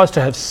testifies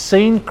to have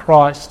seen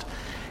Christ,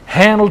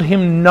 handled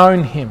him,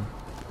 known him,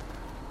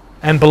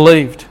 and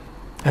believed,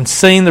 and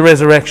seen the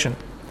resurrection.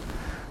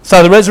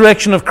 So the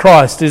resurrection of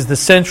Christ is the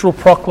central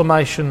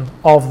proclamation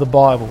of the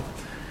Bible.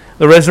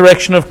 The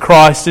resurrection of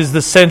Christ is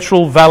the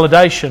central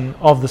validation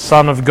of the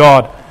Son of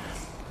God.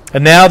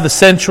 And now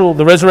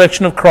the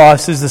resurrection of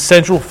Christ is the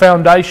central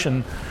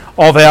foundation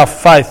of our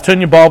faith.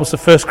 Turn your Bibles to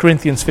 1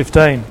 Corinthians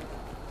 15.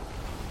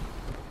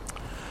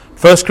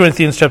 1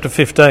 Corinthians chapter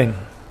 15.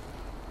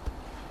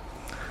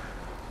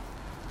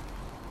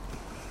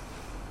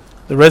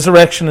 The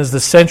resurrection is the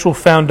central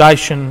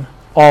foundation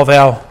of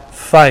our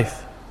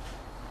faith.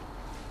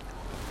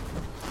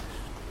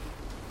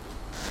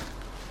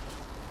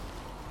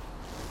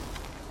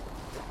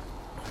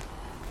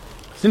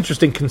 It's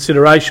interesting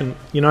consideration.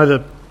 You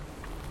know,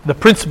 the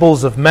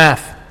principles of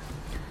math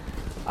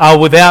are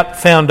without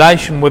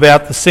foundation,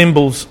 without the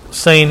symbols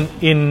seen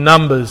in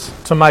numbers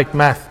to make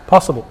math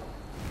possible.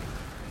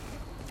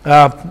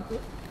 The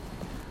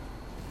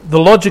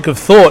logic of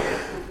thought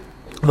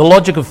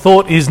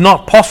is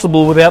not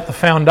possible without the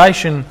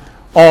foundation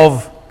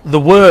of the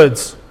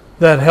words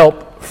that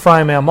help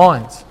frame our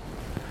minds.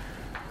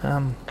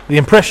 The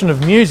impression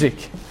of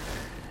music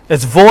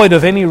is void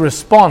of any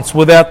response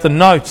without the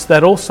notes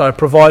that also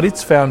provide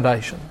its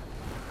foundation.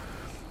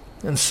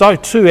 And so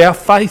too, our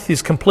faith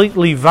is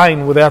completely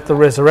vain without the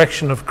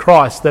resurrection of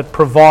Christ that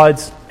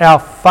provides our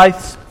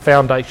faith's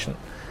foundation.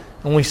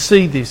 And we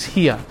see this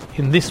here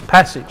in this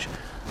passage.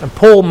 And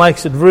Paul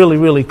makes it really,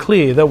 really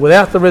clear that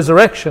without the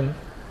resurrection,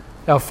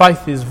 our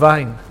faith is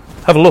vain.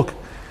 Have a look.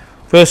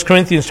 1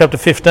 Corinthians chapter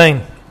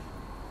 15.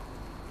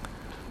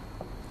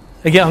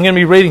 Again, I'm going to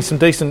be reading some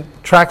decent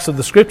tracts of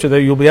the Scripture there.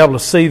 You'll be able to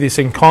see this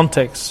in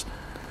context.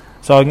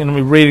 So I'm going to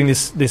be reading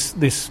this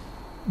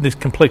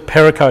complete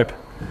pericope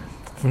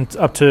from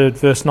up to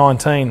verse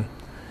 19.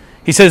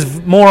 He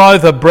says,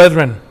 "Moreover,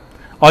 brethren,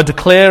 I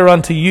declare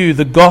unto you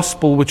the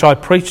gospel which I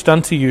preached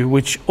unto you,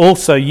 which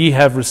also ye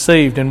have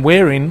received, and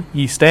wherein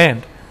ye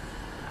stand,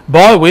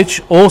 by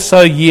which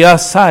also ye are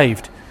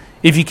saved,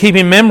 if ye keep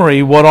in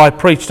memory what I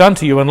preached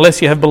unto you,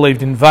 unless ye have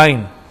believed in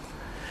vain.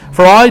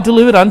 For I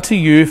delivered unto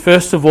you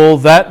first of all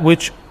that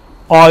which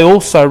I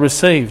also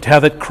received, how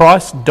that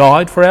Christ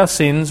died for our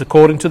sins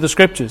according to the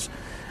Scriptures,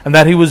 and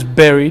that he was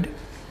buried,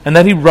 and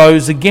that he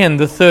rose again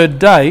the third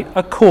day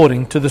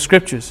according to the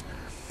Scriptures,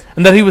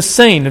 and that he was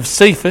seen of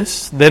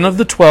Cephas, then of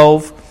the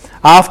 12.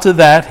 After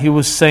that he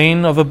was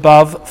seen of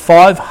above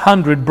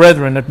 500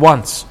 brethren at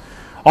once,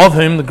 of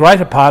whom the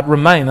greater part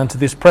remain unto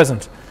this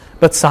present,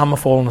 but some are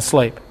fallen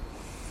asleep.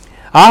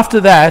 After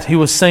that he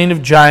was seen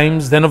of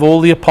James, then of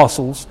all the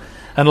apostles,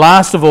 and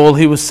last of all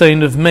he was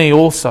seen of me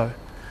also,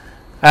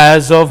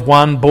 as of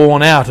one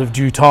born out of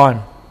due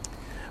time.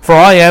 For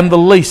I am the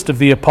least of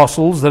the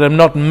apostles, that am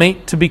not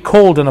meet to be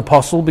called an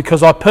apostle,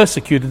 because I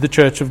persecuted the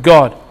church of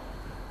God.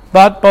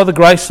 But by the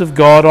grace of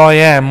God I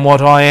am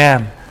what I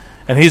am,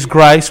 and his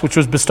grace which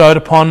was bestowed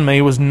upon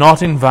me was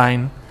not in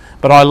vain,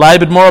 but I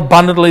laboured more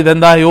abundantly than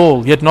they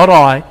all, yet not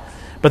I,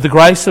 but the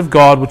grace of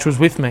God which was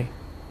with me.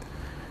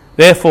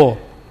 Therefore,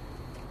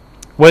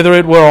 whether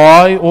it were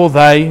I or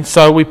they,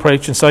 so we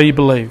preach, and so ye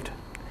believed.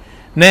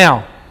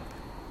 Now,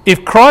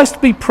 if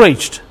Christ be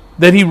preached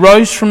that he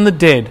rose from the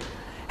dead,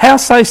 how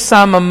say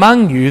some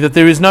among you that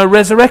there is no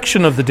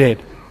resurrection of the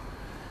dead?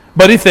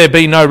 But if there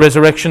be no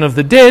resurrection of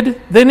the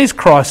dead, then is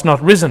Christ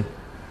not risen.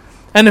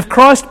 And if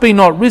Christ be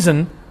not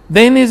risen,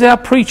 then is our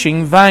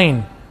preaching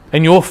vain,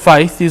 and your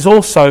faith is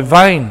also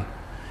vain.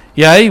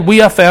 Yea,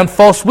 we are found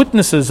false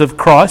witnesses of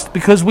Christ,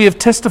 because we have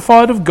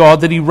testified of God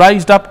that he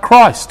raised up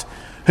Christ,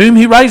 whom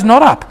he raised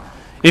not up,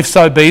 if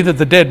so be that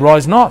the dead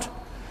rise not.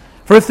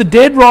 For if the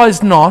dead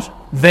rise not,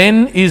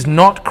 then is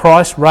not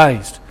Christ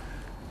raised.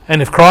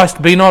 And if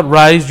Christ be not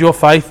raised, your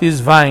faith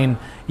is vain,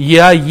 ye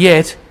are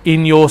yet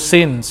in your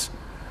sins.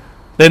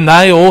 Then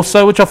they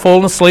also which are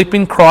fallen asleep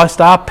in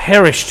Christ are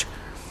perished.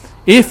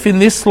 If in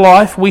this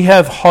life we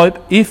have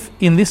hope, if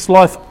in this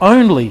life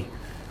only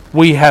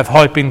we have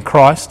hope in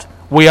Christ,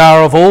 we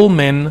are of all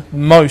men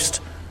most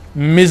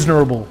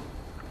miserable."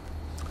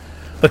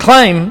 The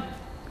claim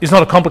is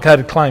not a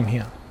complicated claim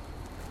here.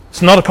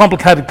 It's not a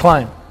complicated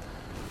claim.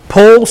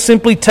 Paul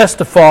simply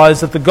testifies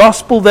that the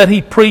gospel that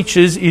he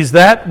preaches is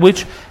that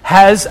which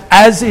has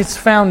as its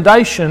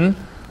foundation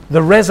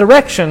the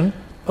resurrection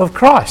of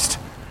Christ.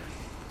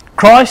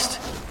 Christ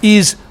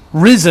is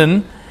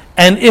risen,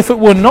 and if it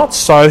were not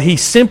so, he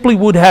simply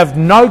would have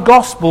no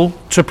gospel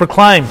to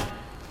proclaim.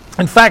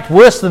 In fact,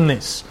 worse than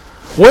this,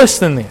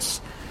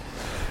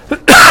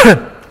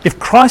 if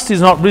Christ is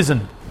not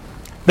risen,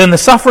 then the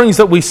sufferings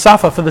that we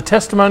suffer for the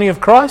testimony of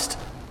Christ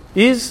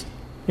is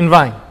in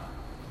vain.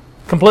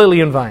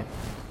 Completely in vain.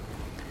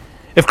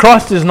 If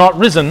Christ is not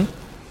risen,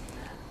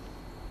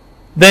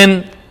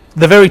 then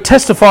the very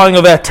testifying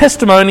of our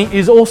testimony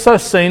is also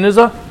seen as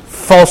a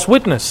false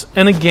witness.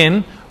 And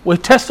again, we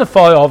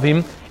testify of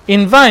him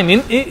in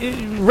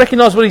vain.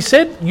 Recognise what he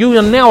said? You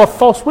are now a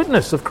false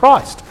witness of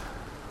Christ.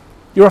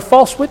 You're a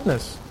false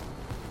witness.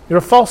 You're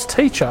a false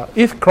teacher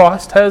if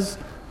Christ has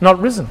not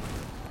risen.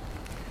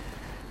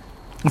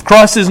 If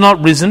Christ is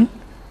not risen,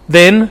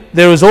 then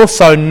there is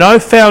also no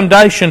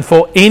foundation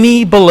for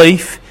any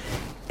belief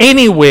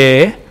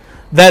anywhere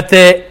that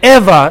there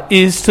ever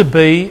is to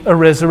be a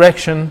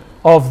resurrection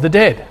of the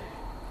dead.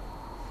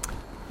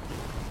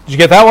 Did you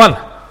get that one?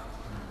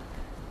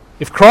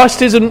 If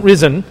Christ isn't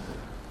risen,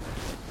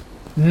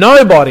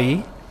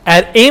 nobody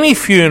at any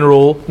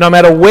funeral, no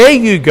matter where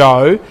you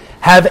go,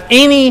 have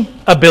any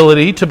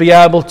ability to be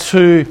able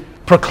to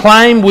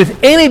proclaim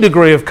with any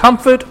degree of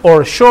comfort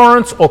or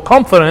assurance or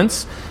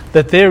confidence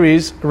that there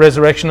is a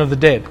resurrection of the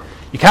dead.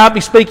 You can't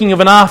be speaking of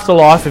an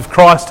afterlife if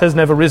Christ has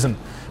never risen,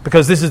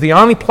 because this is the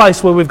only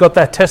place where we've got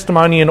that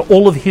testimony in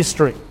all of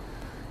history.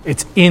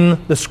 It's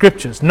in the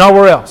Scriptures,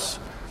 nowhere else.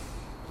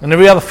 And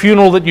every other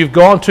funeral that you've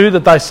gone to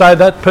that they say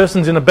that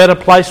person's in a better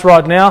place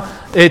right now,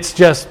 it's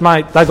just,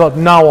 mate, they got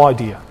no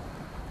idea.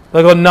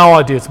 They got no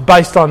idea. It's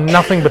based on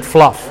nothing but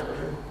fluff.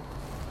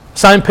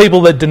 Same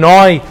people that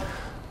deny,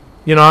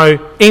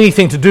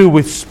 anything to do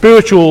with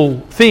spiritual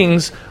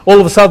things, all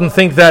of a sudden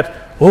think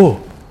that,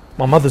 oh,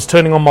 my mother's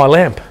turning on my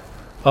lamp.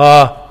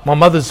 My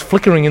mother's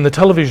flickering in the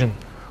television.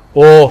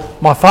 Or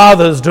my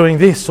father's doing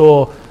this.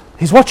 Or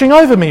he's watching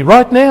over me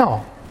right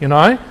now.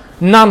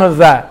 None of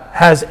that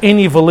has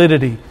any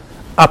validity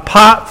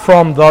apart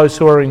from those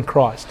who are in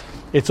Christ.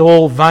 It's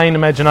all vain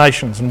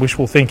imaginations and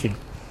wishful thinking.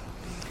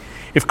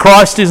 If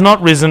Christ is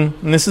not risen,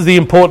 and this is the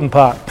important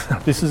part,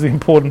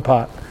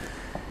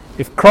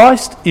 if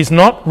Christ is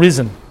not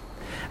risen,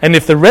 and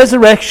if the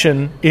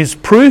resurrection is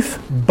proof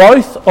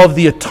both of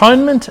the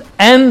atonement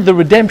and the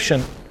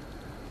redemption,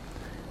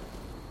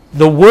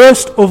 the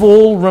worst of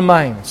all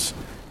remains,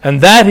 and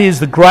that is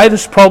the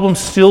greatest problem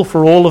still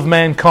for all of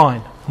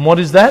mankind. And what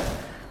is that?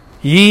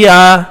 Ye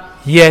are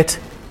yet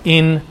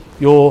in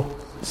your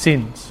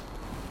sins.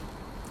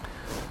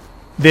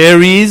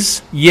 There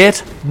is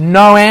yet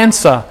no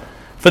answer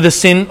for the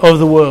sin of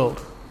the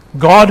world.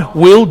 God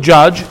will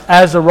judge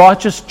as a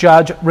righteous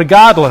judge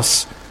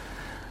regardless,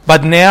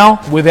 but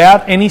now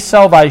without any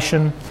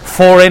salvation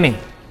for any.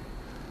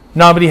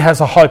 Nobody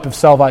has a hope of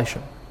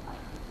salvation.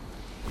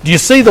 Do you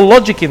see the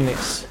logic in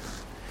this?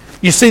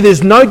 You see,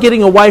 there's no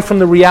getting away from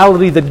the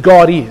reality that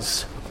God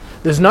is.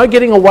 There's no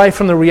getting away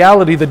from the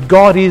reality that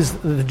God is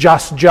the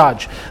just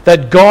judge,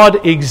 that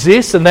God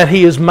exists and that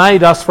He has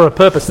made us for a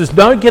purpose. There's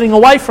no getting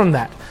away from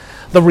that.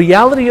 The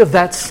reality of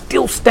that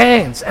still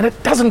stands, and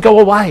it doesn't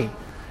go away.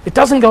 It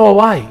doesn't go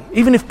away.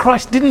 Even if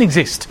Christ didn't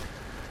exist,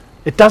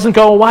 it doesn't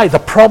go away. The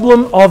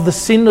problem of the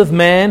sin of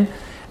man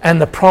and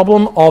the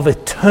problem of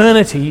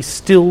eternity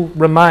still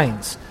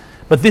remains.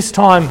 But this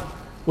time,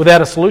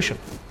 without a solution.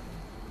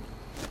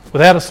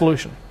 Without a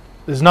solution.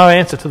 There's no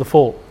answer to the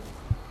fall.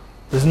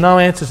 There's no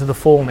answer to the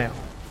fall now.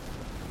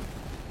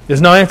 There's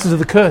no answer to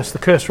the curse. The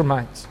curse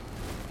remains.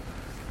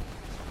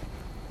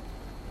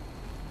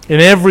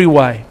 In every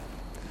way,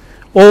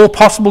 all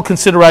possible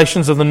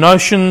considerations of the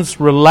notions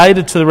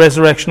related to the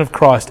resurrection of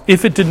Christ,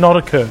 if it did not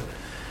occur,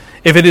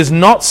 if it is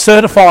not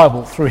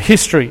certifiable through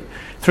history,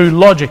 through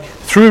logic,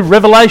 through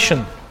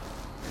revelation,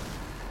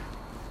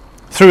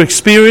 through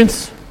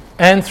experience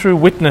and through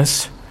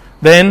witness,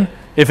 then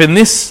if in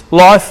this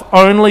life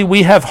only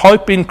we have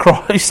hope in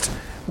Christ,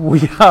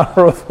 we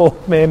are of all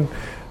men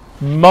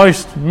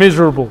most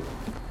miserable.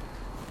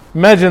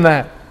 Imagine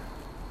that.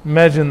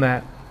 Imagine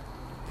that.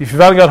 If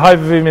you've only got hope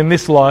of Him in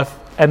this life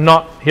and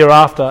not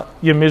hereafter,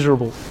 you're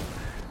miserable.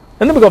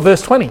 And then we've got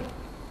verse 20.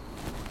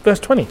 Verse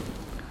 20.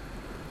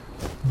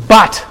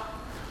 But,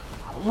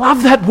 I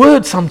love that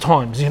word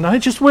sometimes,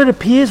 just where it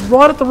appears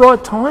right at the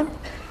right time.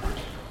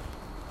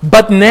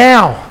 But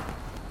now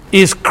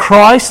is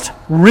Christ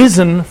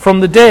risen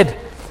from the dead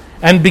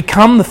and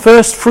become the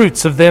first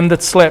fruits of them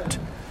that slept.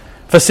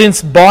 For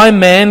since by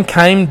man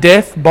came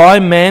death, by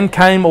man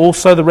came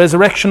also the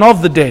resurrection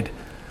of the dead.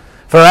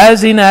 For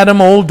as in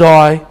Adam all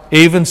die,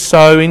 even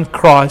so in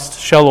Christ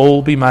shall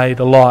all be made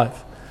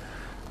alive.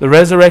 The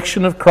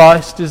resurrection of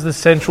Christ is the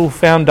central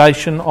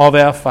foundation of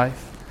our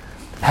faith.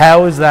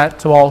 How is that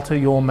to alter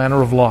your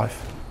manner of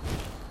life?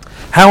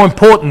 How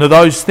important are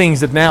those things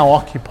that now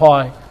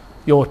occupy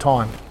your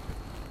time?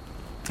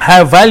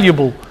 How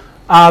valuable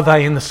are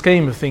they in the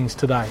scheme of things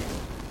today?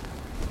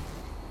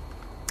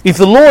 If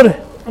the Lord,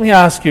 let me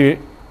ask you,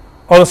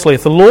 honestly,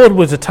 if the Lord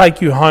were to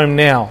take you home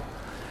now,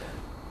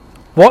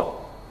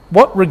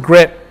 what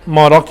regret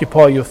might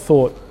occupy your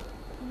thought?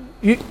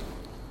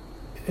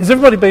 Has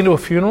everybody been to a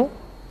funeral?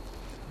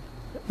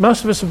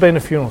 Most of us have been to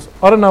funerals.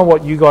 I don't know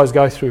what you guys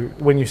go through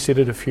when you sit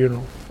at a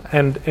funeral,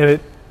 and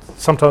it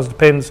sometimes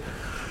depends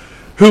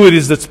who it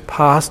is that's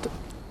passed,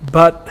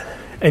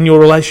 and your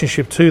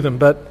relationship to them.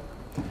 But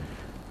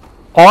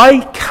I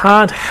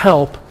can't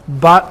help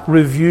but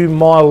review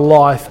my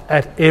life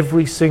at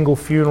every single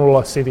funeral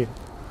I sit in.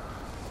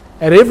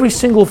 At every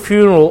single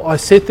funeral, I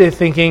sit there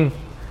thinking,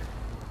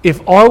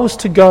 if I was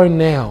to go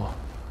now,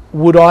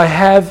 would I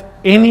have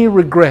any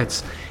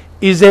regrets?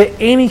 Is there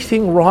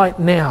anything right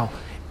now,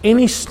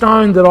 any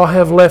stone that I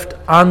have left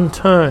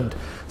unturned,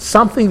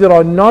 something that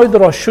I know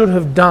that I should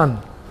have done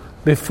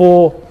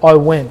before I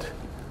went?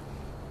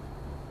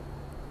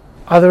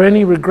 Are there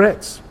any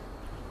regrets?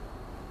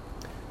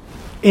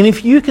 And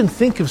if you can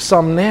think of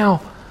some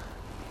now,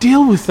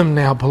 deal with them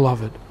now,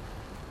 beloved.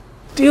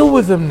 Deal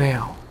with them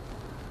now.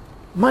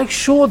 Make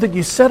sure that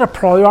you set a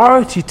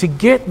priority to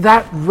get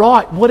that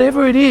right,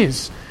 whatever it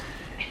is.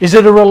 Is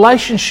it a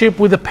relationship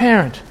with a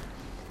parent,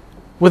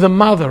 with a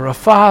mother, a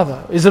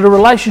father? Is it a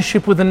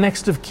relationship with the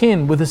next of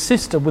kin, with a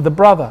sister, with a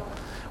brother,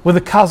 with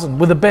a cousin,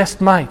 with a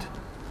best mate?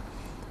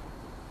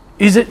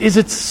 Is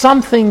it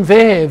something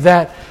there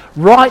that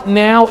right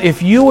now,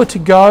 if you were to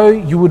go,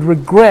 you would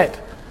regret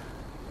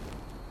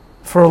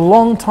for a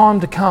long time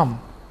to come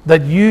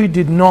that you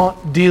did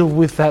not deal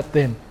with that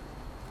then?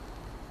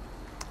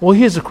 Well,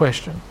 here's a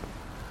question.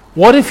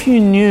 What if you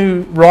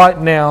knew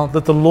right now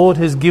that the Lord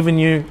has given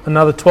you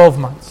another 12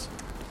 months?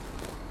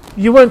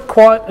 You weren't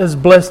quite as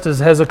blessed as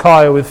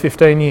Hezekiah with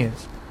 15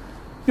 years.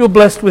 You were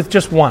blessed with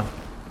just one.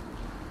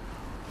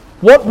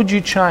 What would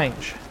you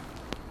change?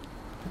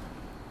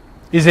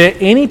 Is there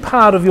any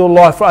part of your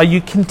life, are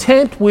you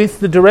content with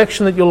the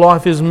direction that your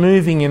life is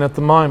moving in at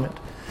the moment?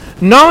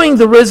 Knowing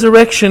the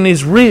resurrection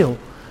is real,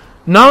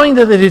 knowing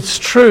that it's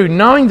true,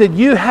 knowing that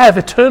you have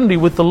eternity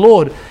with the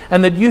Lord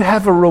and that you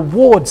have a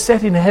reward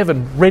set in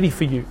heaven ready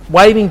for you,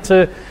 waiting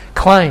to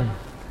claim.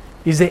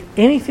 Is there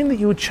anything that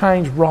you would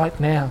change right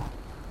now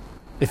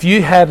if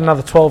you had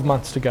another 12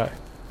 months to go?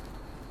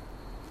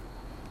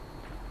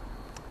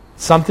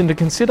 Something to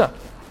consider.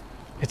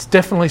 It's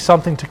definitely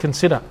something to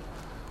consider.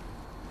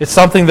 It's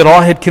something that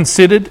I had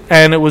considered,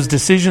 and it was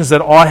decisions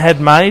that I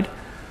had made.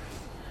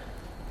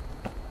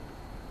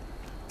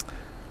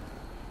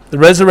 The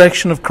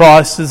resurrection of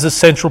Christ is the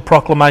central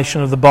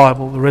proclamation of the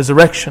Bible. The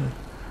resurrection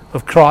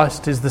of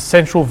Christ is the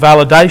central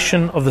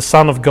validation of the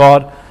Son of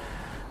God.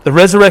 The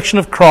resurrection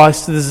of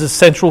Christ is the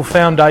central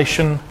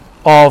foundation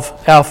of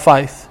our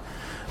faith.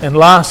 And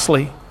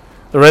lastly,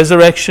 the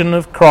resurrection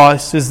of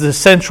Christ is the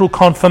central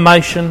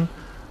confirmation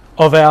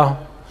of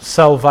our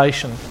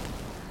salvation.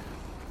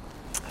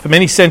 For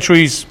many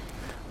centuries,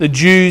 the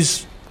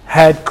Jews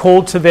had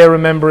called to their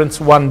remembrance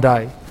one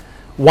day.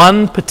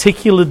 One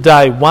particular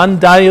day, one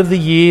day of the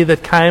year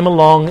that came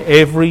along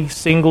every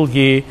single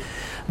year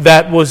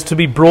that was to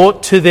be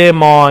brought to their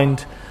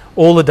mind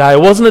all the day.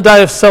 It wasn't a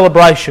day of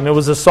celebration, it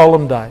was a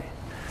solemn day.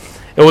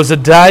 It was a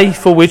day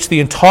for which the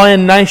entire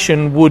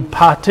nation would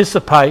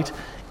participate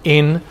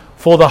in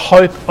for the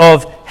hope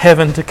of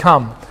heaven to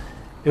come.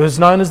 It was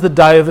known as the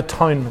Day of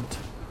Atonement.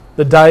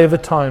 The Day of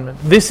Atonement.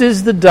 This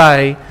is the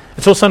day,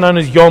 it's also known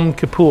as Yom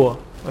Kippur,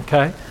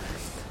 okay?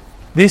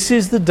 This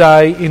is the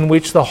day in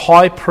which the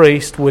high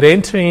priest would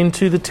enter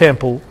into the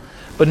temple,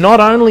 but not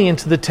only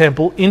into the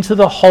temple, into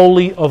the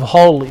Holy of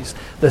Holies,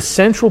 the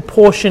central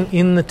portion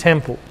in the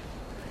temple.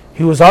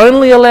 He was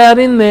only allowed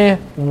in there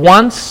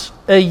once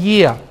a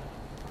year.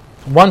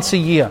 Once a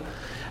year.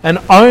 And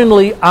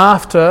only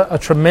after a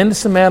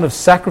tremendous amount of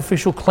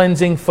sacrificial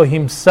cleansing for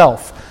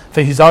himself,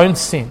 for his own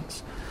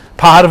sins.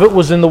 Part of it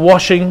was in the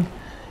washing,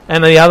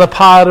 and the other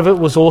part of it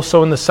was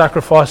also in the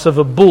sacrifice of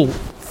a bull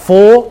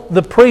for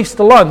the priest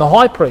alone, the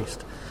high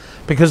priest.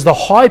 Because the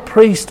high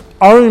priest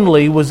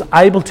only was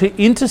able to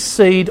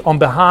intercede on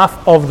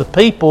behalf of the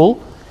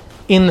people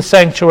in the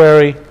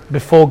sanctuary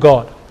before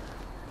God.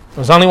 It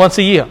was only once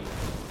a year.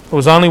 It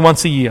was only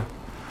once a year.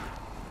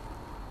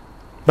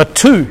 But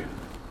two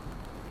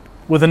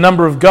were the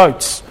number of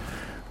goats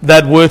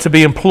that were to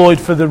be employed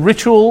for the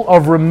ritual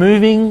of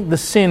removing the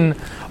sin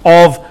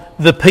of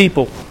the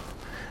people.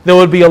 There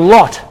would be a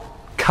lot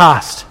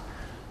cast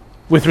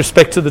with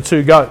respect to the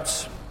two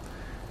goats.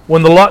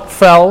 When the lot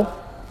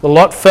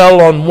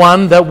fell on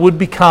one that would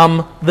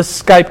become the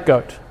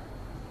scapegoat.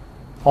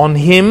 On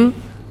him,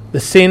 the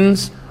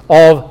sins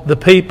of the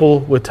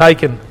people were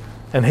taken,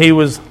 and he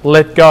was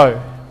let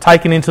go,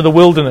 taken into the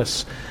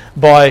wilderness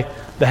by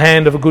the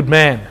hand of a good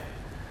man.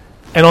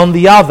 And on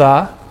the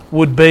other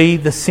would be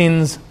the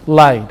sins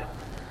laid.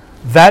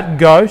 That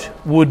goat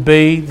would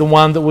be the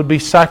one that would be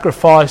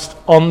sacrificed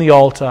on the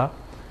altar,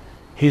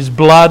 his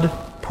blood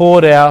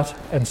poured out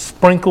and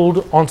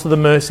sprinkled onto the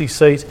mercy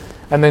seat,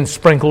 and then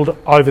sprinkled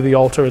over the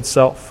altar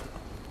itself.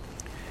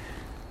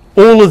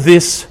 All of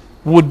this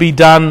would be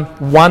done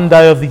one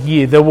day of the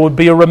year. There would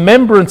be a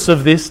remembrance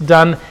of this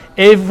done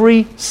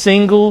every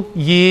single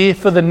year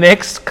for the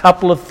next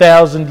couple of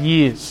thousand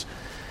years.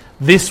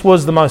 This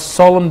was the most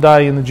solemn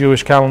day in the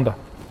Jewish calendar.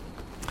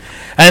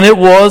 And it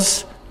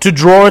was to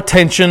draw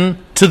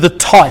attention to the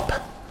type,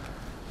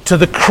 to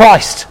the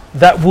Christ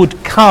that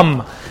would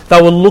come.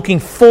 They were looking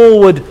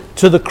forward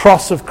to the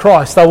cross of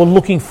Christ. They were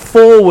looking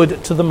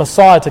forward to the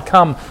Messiah to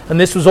come. And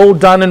this was all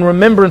done in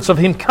remembrance of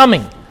him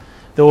coming.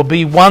 There would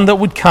be one that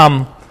would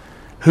come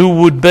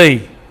who would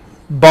be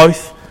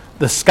both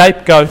the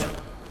scapegoat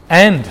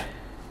and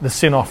the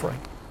sin offering.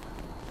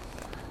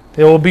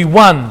 There will be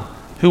one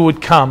who would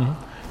come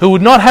who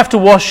would not have to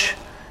wash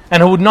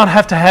and who would not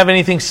have to have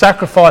anything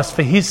sacrificed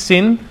for his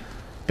sin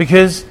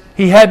because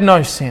he had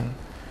no sin.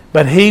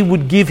 But he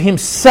would give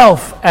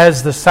himself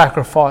as the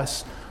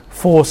sacrifice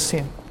for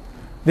sin.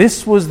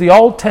 This was the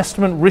Old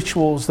Testament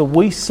rituals that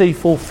we see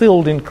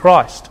fulfilled in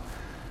Christ.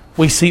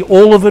 We see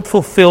all of it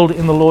fulfilled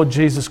in the Lord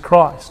Jesus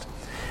Christ.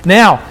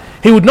 Now,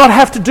 He would not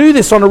have to do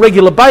this on a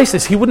regular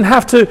basis. He wouldn't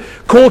have to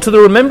call to the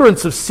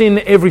remembrance of sin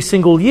every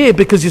single year,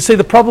 because you see,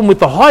 the problem with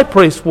the high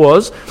priest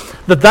was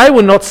that they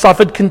were not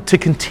suffered to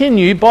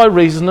continue by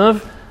reason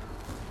of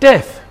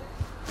death.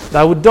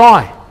 They would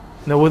die.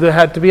 There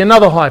had to be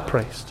another high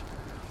priest.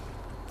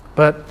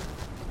 But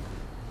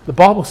the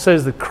Bible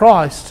says that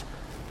Christ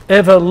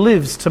ever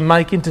lives to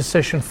make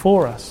intercession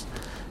for us.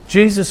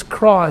 Jesus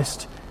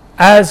Christ,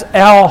 as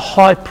our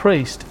high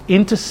priest,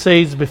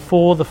 intercedes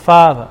before the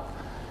Father.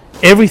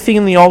 Everything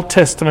in the Old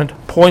Testament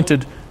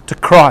pointed to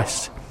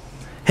Christ.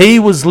 He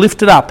was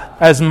lifted up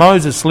as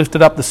Moses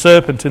lifted up the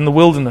serpent in the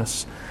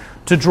wilderness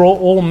to draw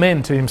all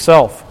men to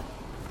himself.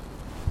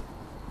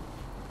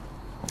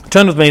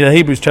 Turn with me to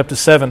Hebrews chapter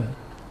 7.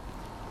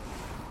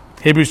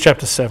 Hebrews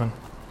chapter 7.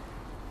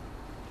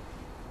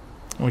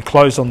 And we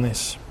close on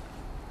this.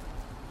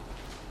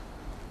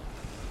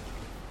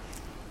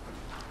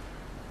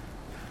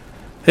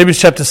 Hebrews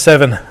chapter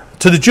 7.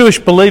 To the Jewish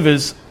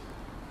believers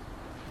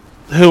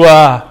who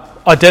are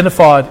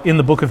identified in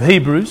the book of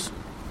Hebrews,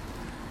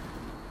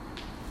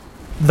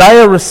 they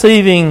are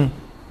receiving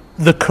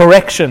the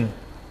correction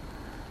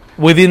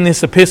within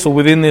this epistle,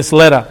 within this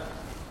letter,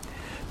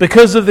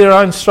 because of their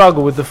own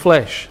struggle with the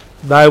flesh.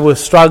 They were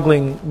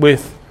struggling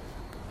with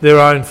their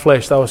own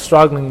flesh. They were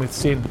struggling with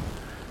sin.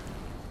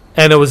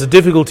 And it was a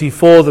difficulty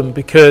for them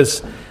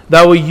because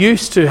they were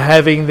used to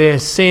having their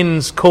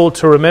sins called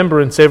to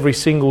remembrance every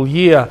single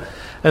year,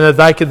 and that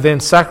they could then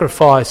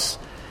sacrifice,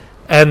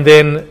 and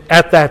then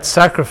at that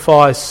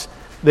sacrifice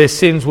their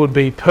sins would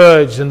be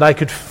purged and they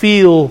could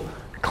feel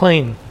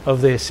clean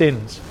of their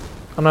sins.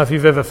 I don't know if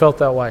you've ever felt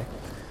that way.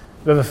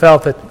 You've ever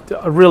felt that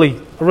I really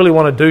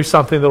want to do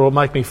something that will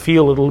make me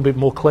feel a little bit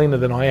more cleaner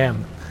than I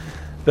am,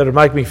 that will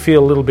make me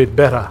feel a little bit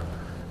better,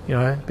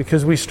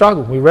 because we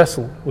struggle, we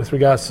wrestle with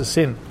regards to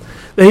sin.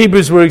 The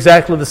Hebrews were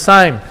exactly the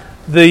same.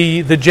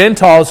 The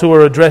Gentiles who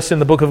are addressed in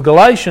the book of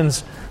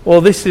Galatians,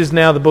 well, this is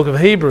now the book of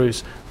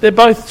Hebrews. They're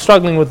both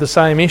struggling with the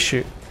same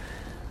issue.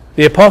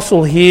 The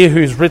apostle here,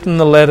 who's written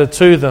the letter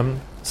to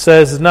them,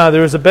 says, no,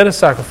 there is a better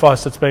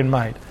sacrifice that's been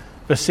made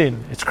for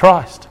sin. It's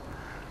Christ.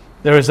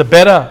 There is a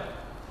better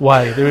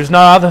way. There is no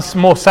other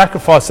more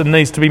sacrifice that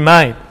needs to be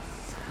made.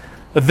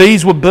 But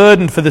these were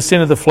burdened for the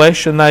sin of the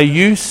flesh, and they're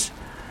used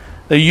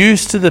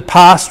to the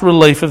past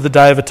relief of the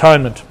Day of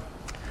Atonement.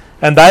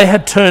 And they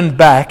had turned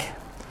back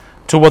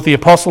to what the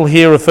apostle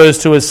here refers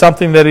to as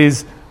something that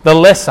is the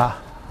lesser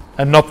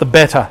and not the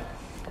better.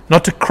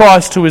 Not to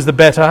Christ, who is the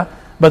better,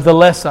 but the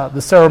lesser,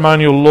 the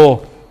ceremonial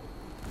law.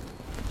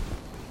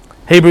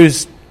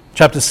 Hebrews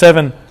chapter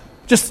 7,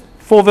 just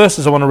 4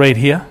 verses I want to read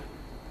here.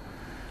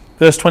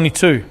 Verse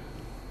 22.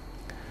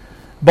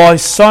 By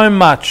so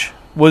much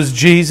was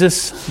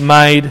Jesus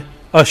made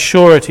a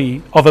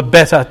surety of a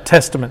better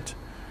testament.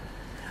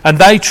 And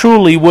they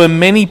truly were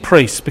many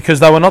priests, because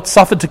they were not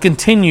suffered to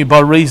continue by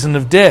reason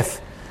of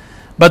death.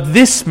 But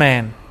this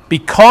man,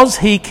 because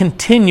he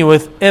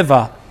continueth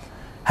ever,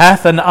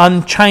 hath an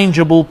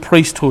unchangeable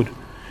priesthood.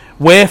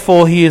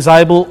 Wherefore he is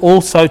able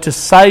also to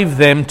save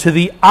them to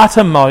the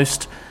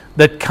uttermost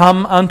that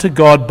come unto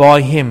God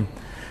by him,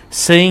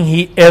 seeing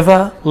he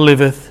ever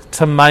liveth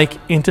to make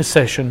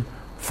intercession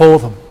for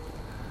them.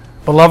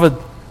 Beloved,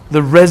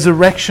 the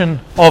resurrection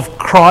of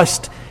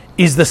Christ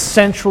is the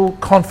central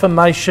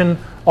confirmation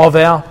of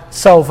our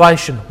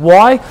salvation.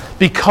 Why?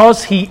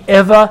 Because he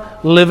ever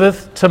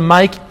liveth to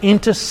make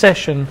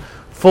intercession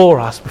for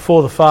us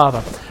before the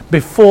Father,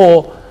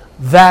 before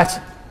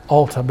that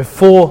altar,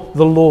 before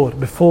the Lord,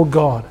 before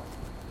God.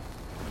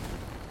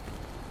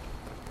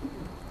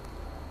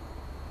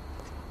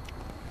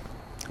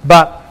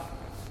 But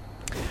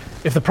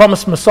if the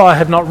promised Messiah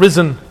had not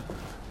risen,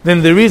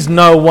 then there is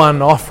no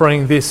one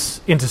offering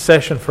this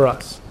intercession for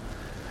us.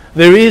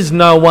 There is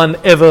no one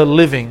ever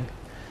living,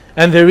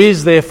 and there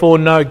is therefore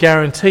no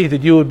guarantee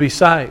that you would be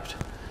saved.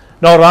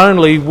 Not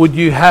only would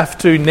you have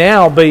to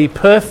now be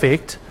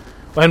perfect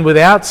and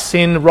without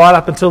sin right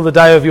up until the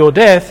day of your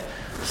death,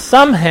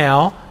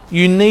 somehow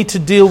you need to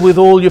deal with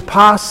all your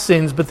past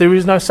sins, but there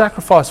is no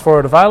sacrifice for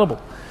it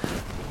available.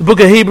 The book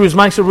of Hebrews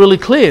makes it really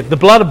clear. The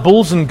blood of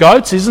bulls and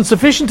goats isn't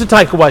sufficient to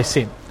take away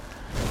sin.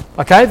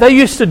 Okay, they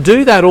used to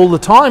do that all the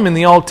time in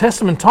the Old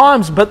Testament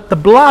times, but the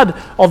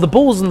blood of the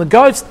bulls and the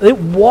goats, it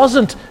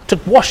wasn't to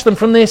wash them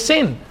from their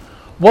sin.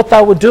 What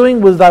they were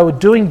doing was they were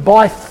doing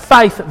by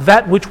faith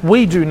that which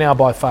we do now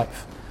by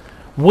faith.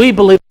 We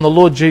believe in the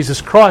Lord Jesus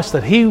Christ,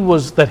 that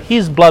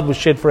his blood was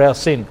shed for our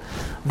sin.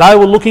 They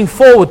were looking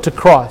forward to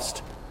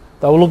Christ.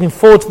 They were looking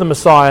forward to the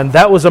Messiah, and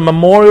that was a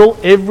memorial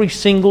every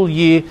single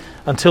year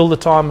until the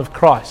time of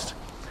Christ.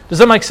 Does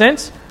that make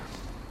sense?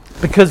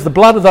 Because the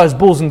blood of those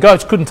bulls and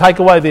goats couldn't take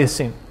away their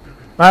sin.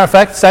 Matter of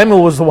fact,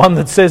 Samuel was the one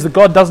that says that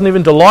God doesn't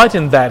even delight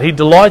in that. He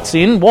delights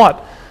in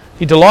what?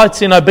 He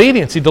delights in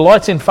obedience. He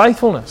delights in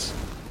faithfulness.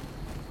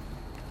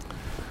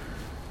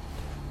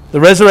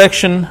 The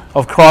resurrection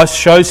of Christ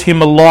shows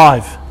him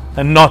alive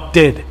and not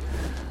dead.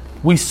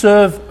 We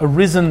serve a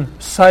risen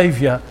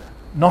Saviour,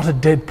 not a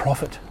dead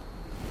prophet.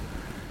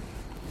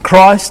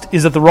 Christ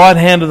is at the right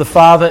hand of the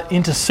Father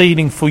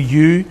interceding for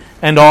you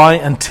and I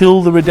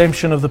until the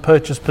redemption of the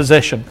purchased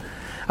possession,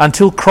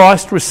 until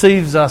Christ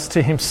receives us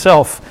to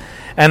himself,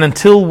 and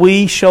until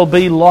we shall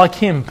be like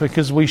him,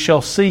 because we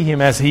shall see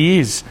him as he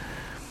is.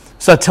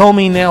 So tell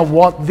me now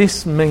what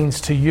this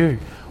means to you.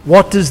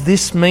 What does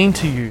this mean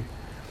to you?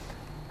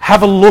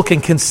 Have a look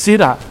and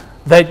consider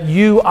that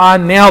you are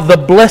now the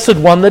blessed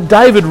one that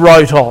David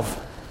wrote of,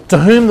 to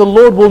whom the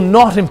Lord will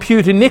not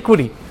impute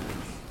iniquity.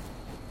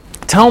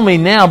 Tell me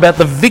now about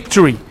the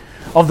victory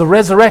of the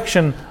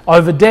resurrection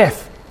over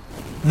death.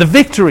 The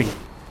victory.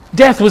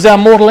 Death was our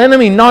mortal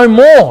enemy. No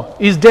more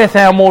is death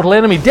our mortal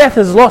enemy. Death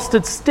has lost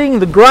its sting.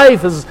 The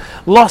grave has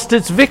lost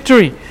its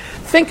victory.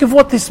 Think of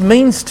what this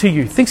means to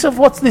you. Think of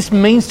what this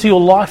means to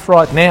your life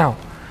right now.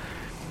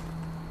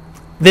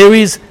 There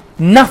is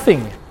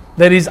nothing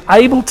that is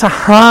able to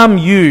harm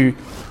you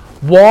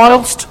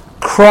whilst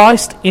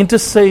Christ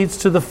intercedes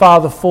to the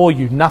Father for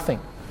you.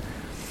 Nothing.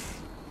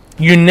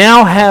 You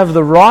now have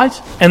the right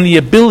and the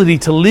ability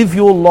to live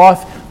your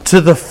life to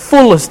the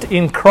fullest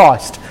in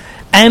Christ,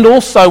 and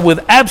also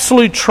with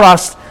absolute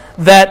trust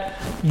that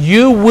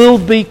you will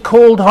be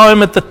called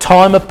home at the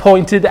time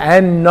appointed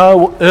and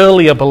no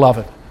earlier,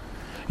 beloved.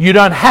 You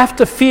don't have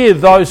to fear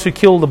those who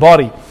kill the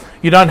body.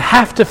 You don't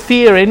have to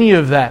fear any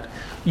of that.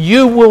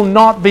 You will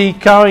not be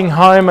going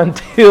home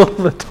until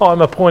the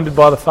time appointed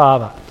by the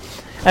Father.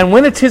 And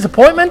when it's his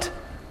appointment,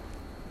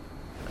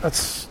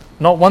 it's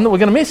not one that we're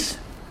going to miss,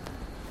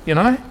 you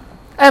know?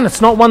 And it's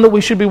not one that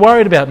we should be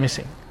worried about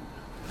missing.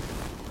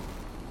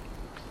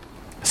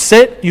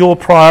 Set your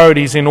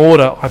priorities in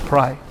order, I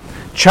pray.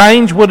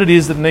 Change what it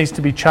is that needs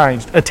to be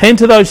changed. Attend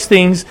to those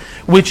things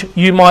which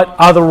you might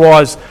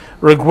otherwise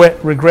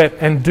regret,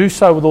 and do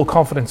so with all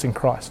confidence in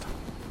Christ.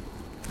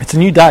 It's a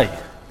new day.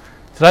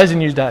 Today's a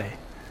new day.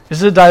 This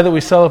is a day that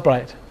we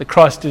celebrate that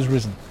Christ is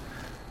risen.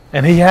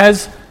 And he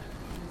has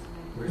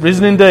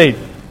risen indeed.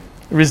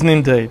 Risen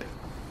indeed.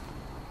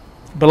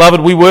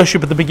 Beloved, we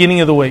worship at the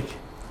beginning of the week,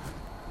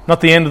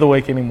 not the end of the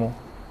week anymore.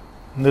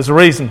 And there's a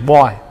reason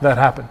why that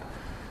happened.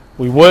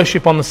 We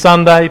worship on the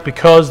Sunday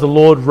because the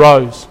Lord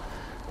rose,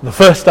 the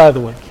first day of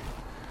the week.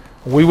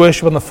 We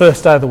worship on the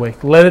first day of the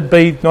week. Let it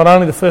be not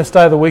only the first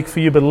day of the week for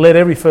you, but let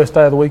every first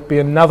day of the week be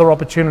another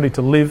opportunity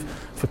to live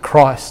for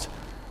Christ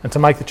and to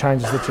make the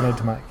changes that you need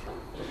to make.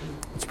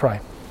 Let's pray.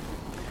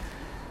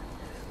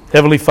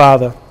 Heavenly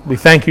Father, we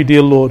thank you,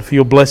 dear Lord, for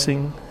your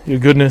blessing, your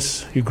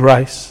goodness, your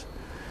grace,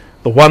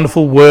 the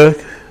wonderful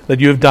work that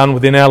you have done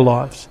within our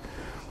lives.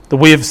 That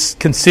we have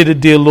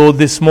considered, dear Lord,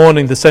 this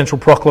morning the central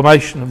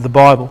proclamation of the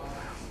Bible,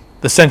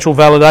 the central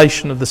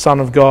validation of the Son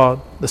of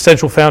God, the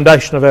central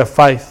foundation of our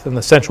faith, and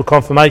the central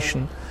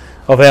confirmation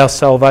of our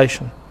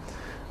salvation.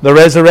 The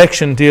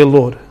resurrection, dear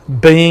Lord,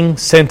 being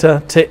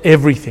centre to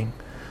everything.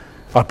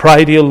 I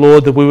pray, dear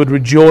Lord, that we would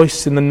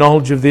rejoice in the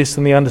knowledge of this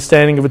and the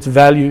understanding of its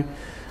value,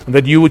 and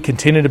that you would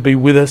continue to be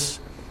with us,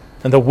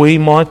 and that we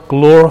might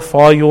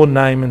glorify your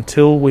name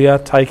until we are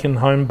taken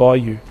home by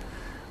you.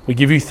 We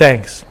give you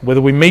thanks. Whether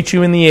we meet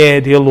you in the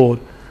air, dear Lord,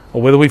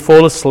 or whether we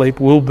fall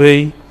asleep, we'll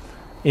be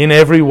in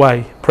every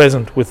way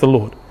present with the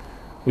Lord.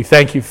 We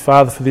thank you,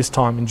 Father, for this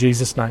time. In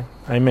Jesus' name,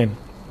 amen.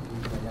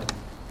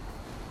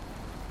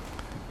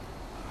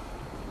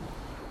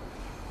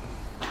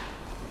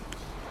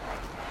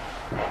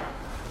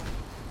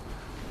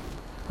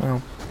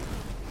 Well,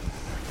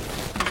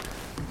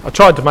 I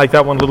tried to make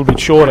that one a little bit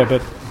shorter,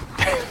 but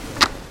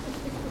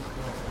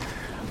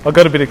I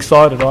got a bit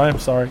excited. I am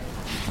sorry.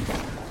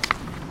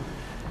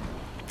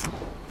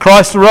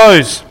 Christ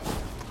arose,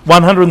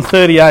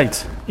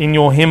 138 in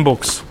your hymn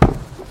books.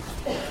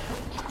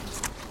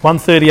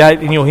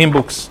 138 in your hymn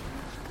books.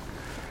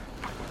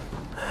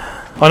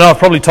 I know I've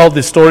probably told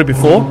this story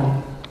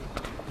before,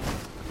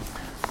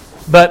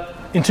 but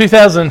in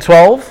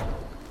 2012,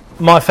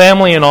 my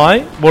family and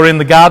I were in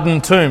the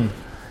Garden Tomb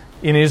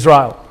in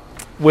Israel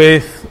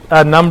with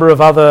a number of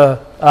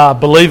other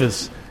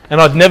believers, and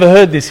I'd never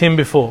heard this hymn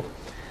before.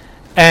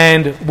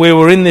 And we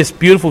were in this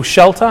beautiful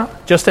shelter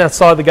just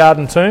outside the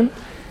Garden Tomb,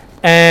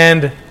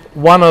 and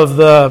one of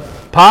the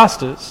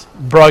pastors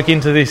broke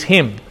into this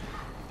hymn,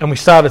 and we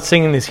started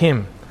singing this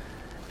hymn.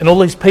 And all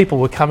these people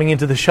were coming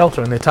into the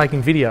shelter, and they're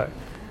taking video,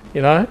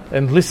 you know,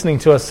 and listening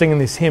to us singing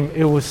this hymn.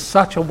 It was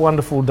such a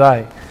wonderful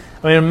day.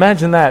 I mean,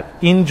 imagine that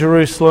in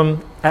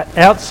Jerusalem,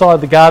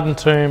 outside the Garden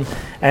Tomb,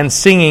 and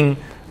singing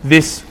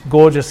this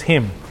gorgeous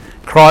hymn,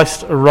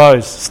 Christ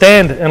Arose.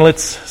 Stand and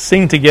let's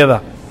sing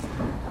together.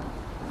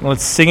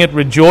 Let's sing it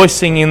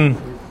rejoicing in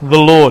the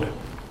Lord.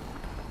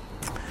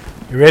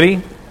 You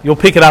ready? You'll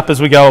pick it up as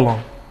we go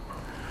along.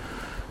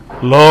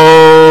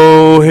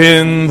 Lo,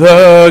 in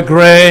the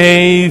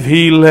grave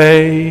he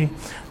lay,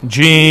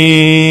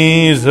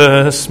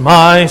 Jesus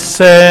my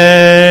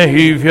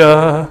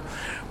Saviour,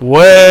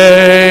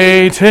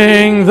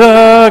 waiting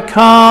the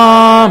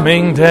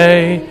coming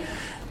day,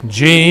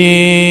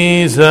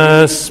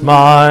 Jesus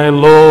my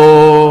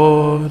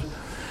Lord.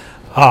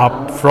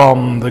 Up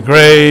from the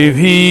grave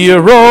he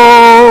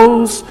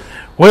arose,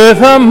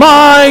 with a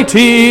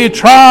mighty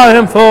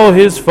triumph o'er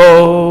his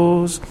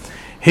foes.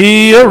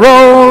 He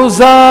arose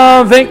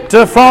a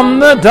victor from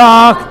the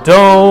dark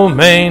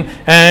domain,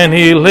 and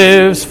he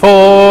lives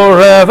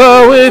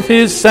forever with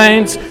his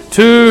saints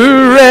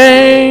to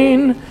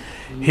reign.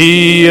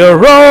 He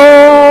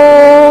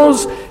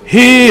arose,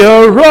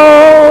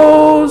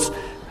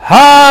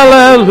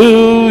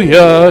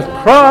 hallelujah,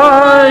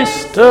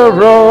 Christ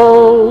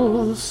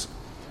arose.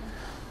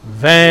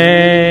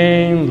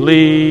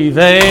 Vainly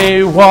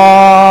they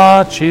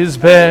watch his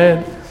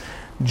bed,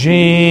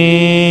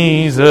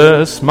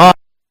 Jesus, my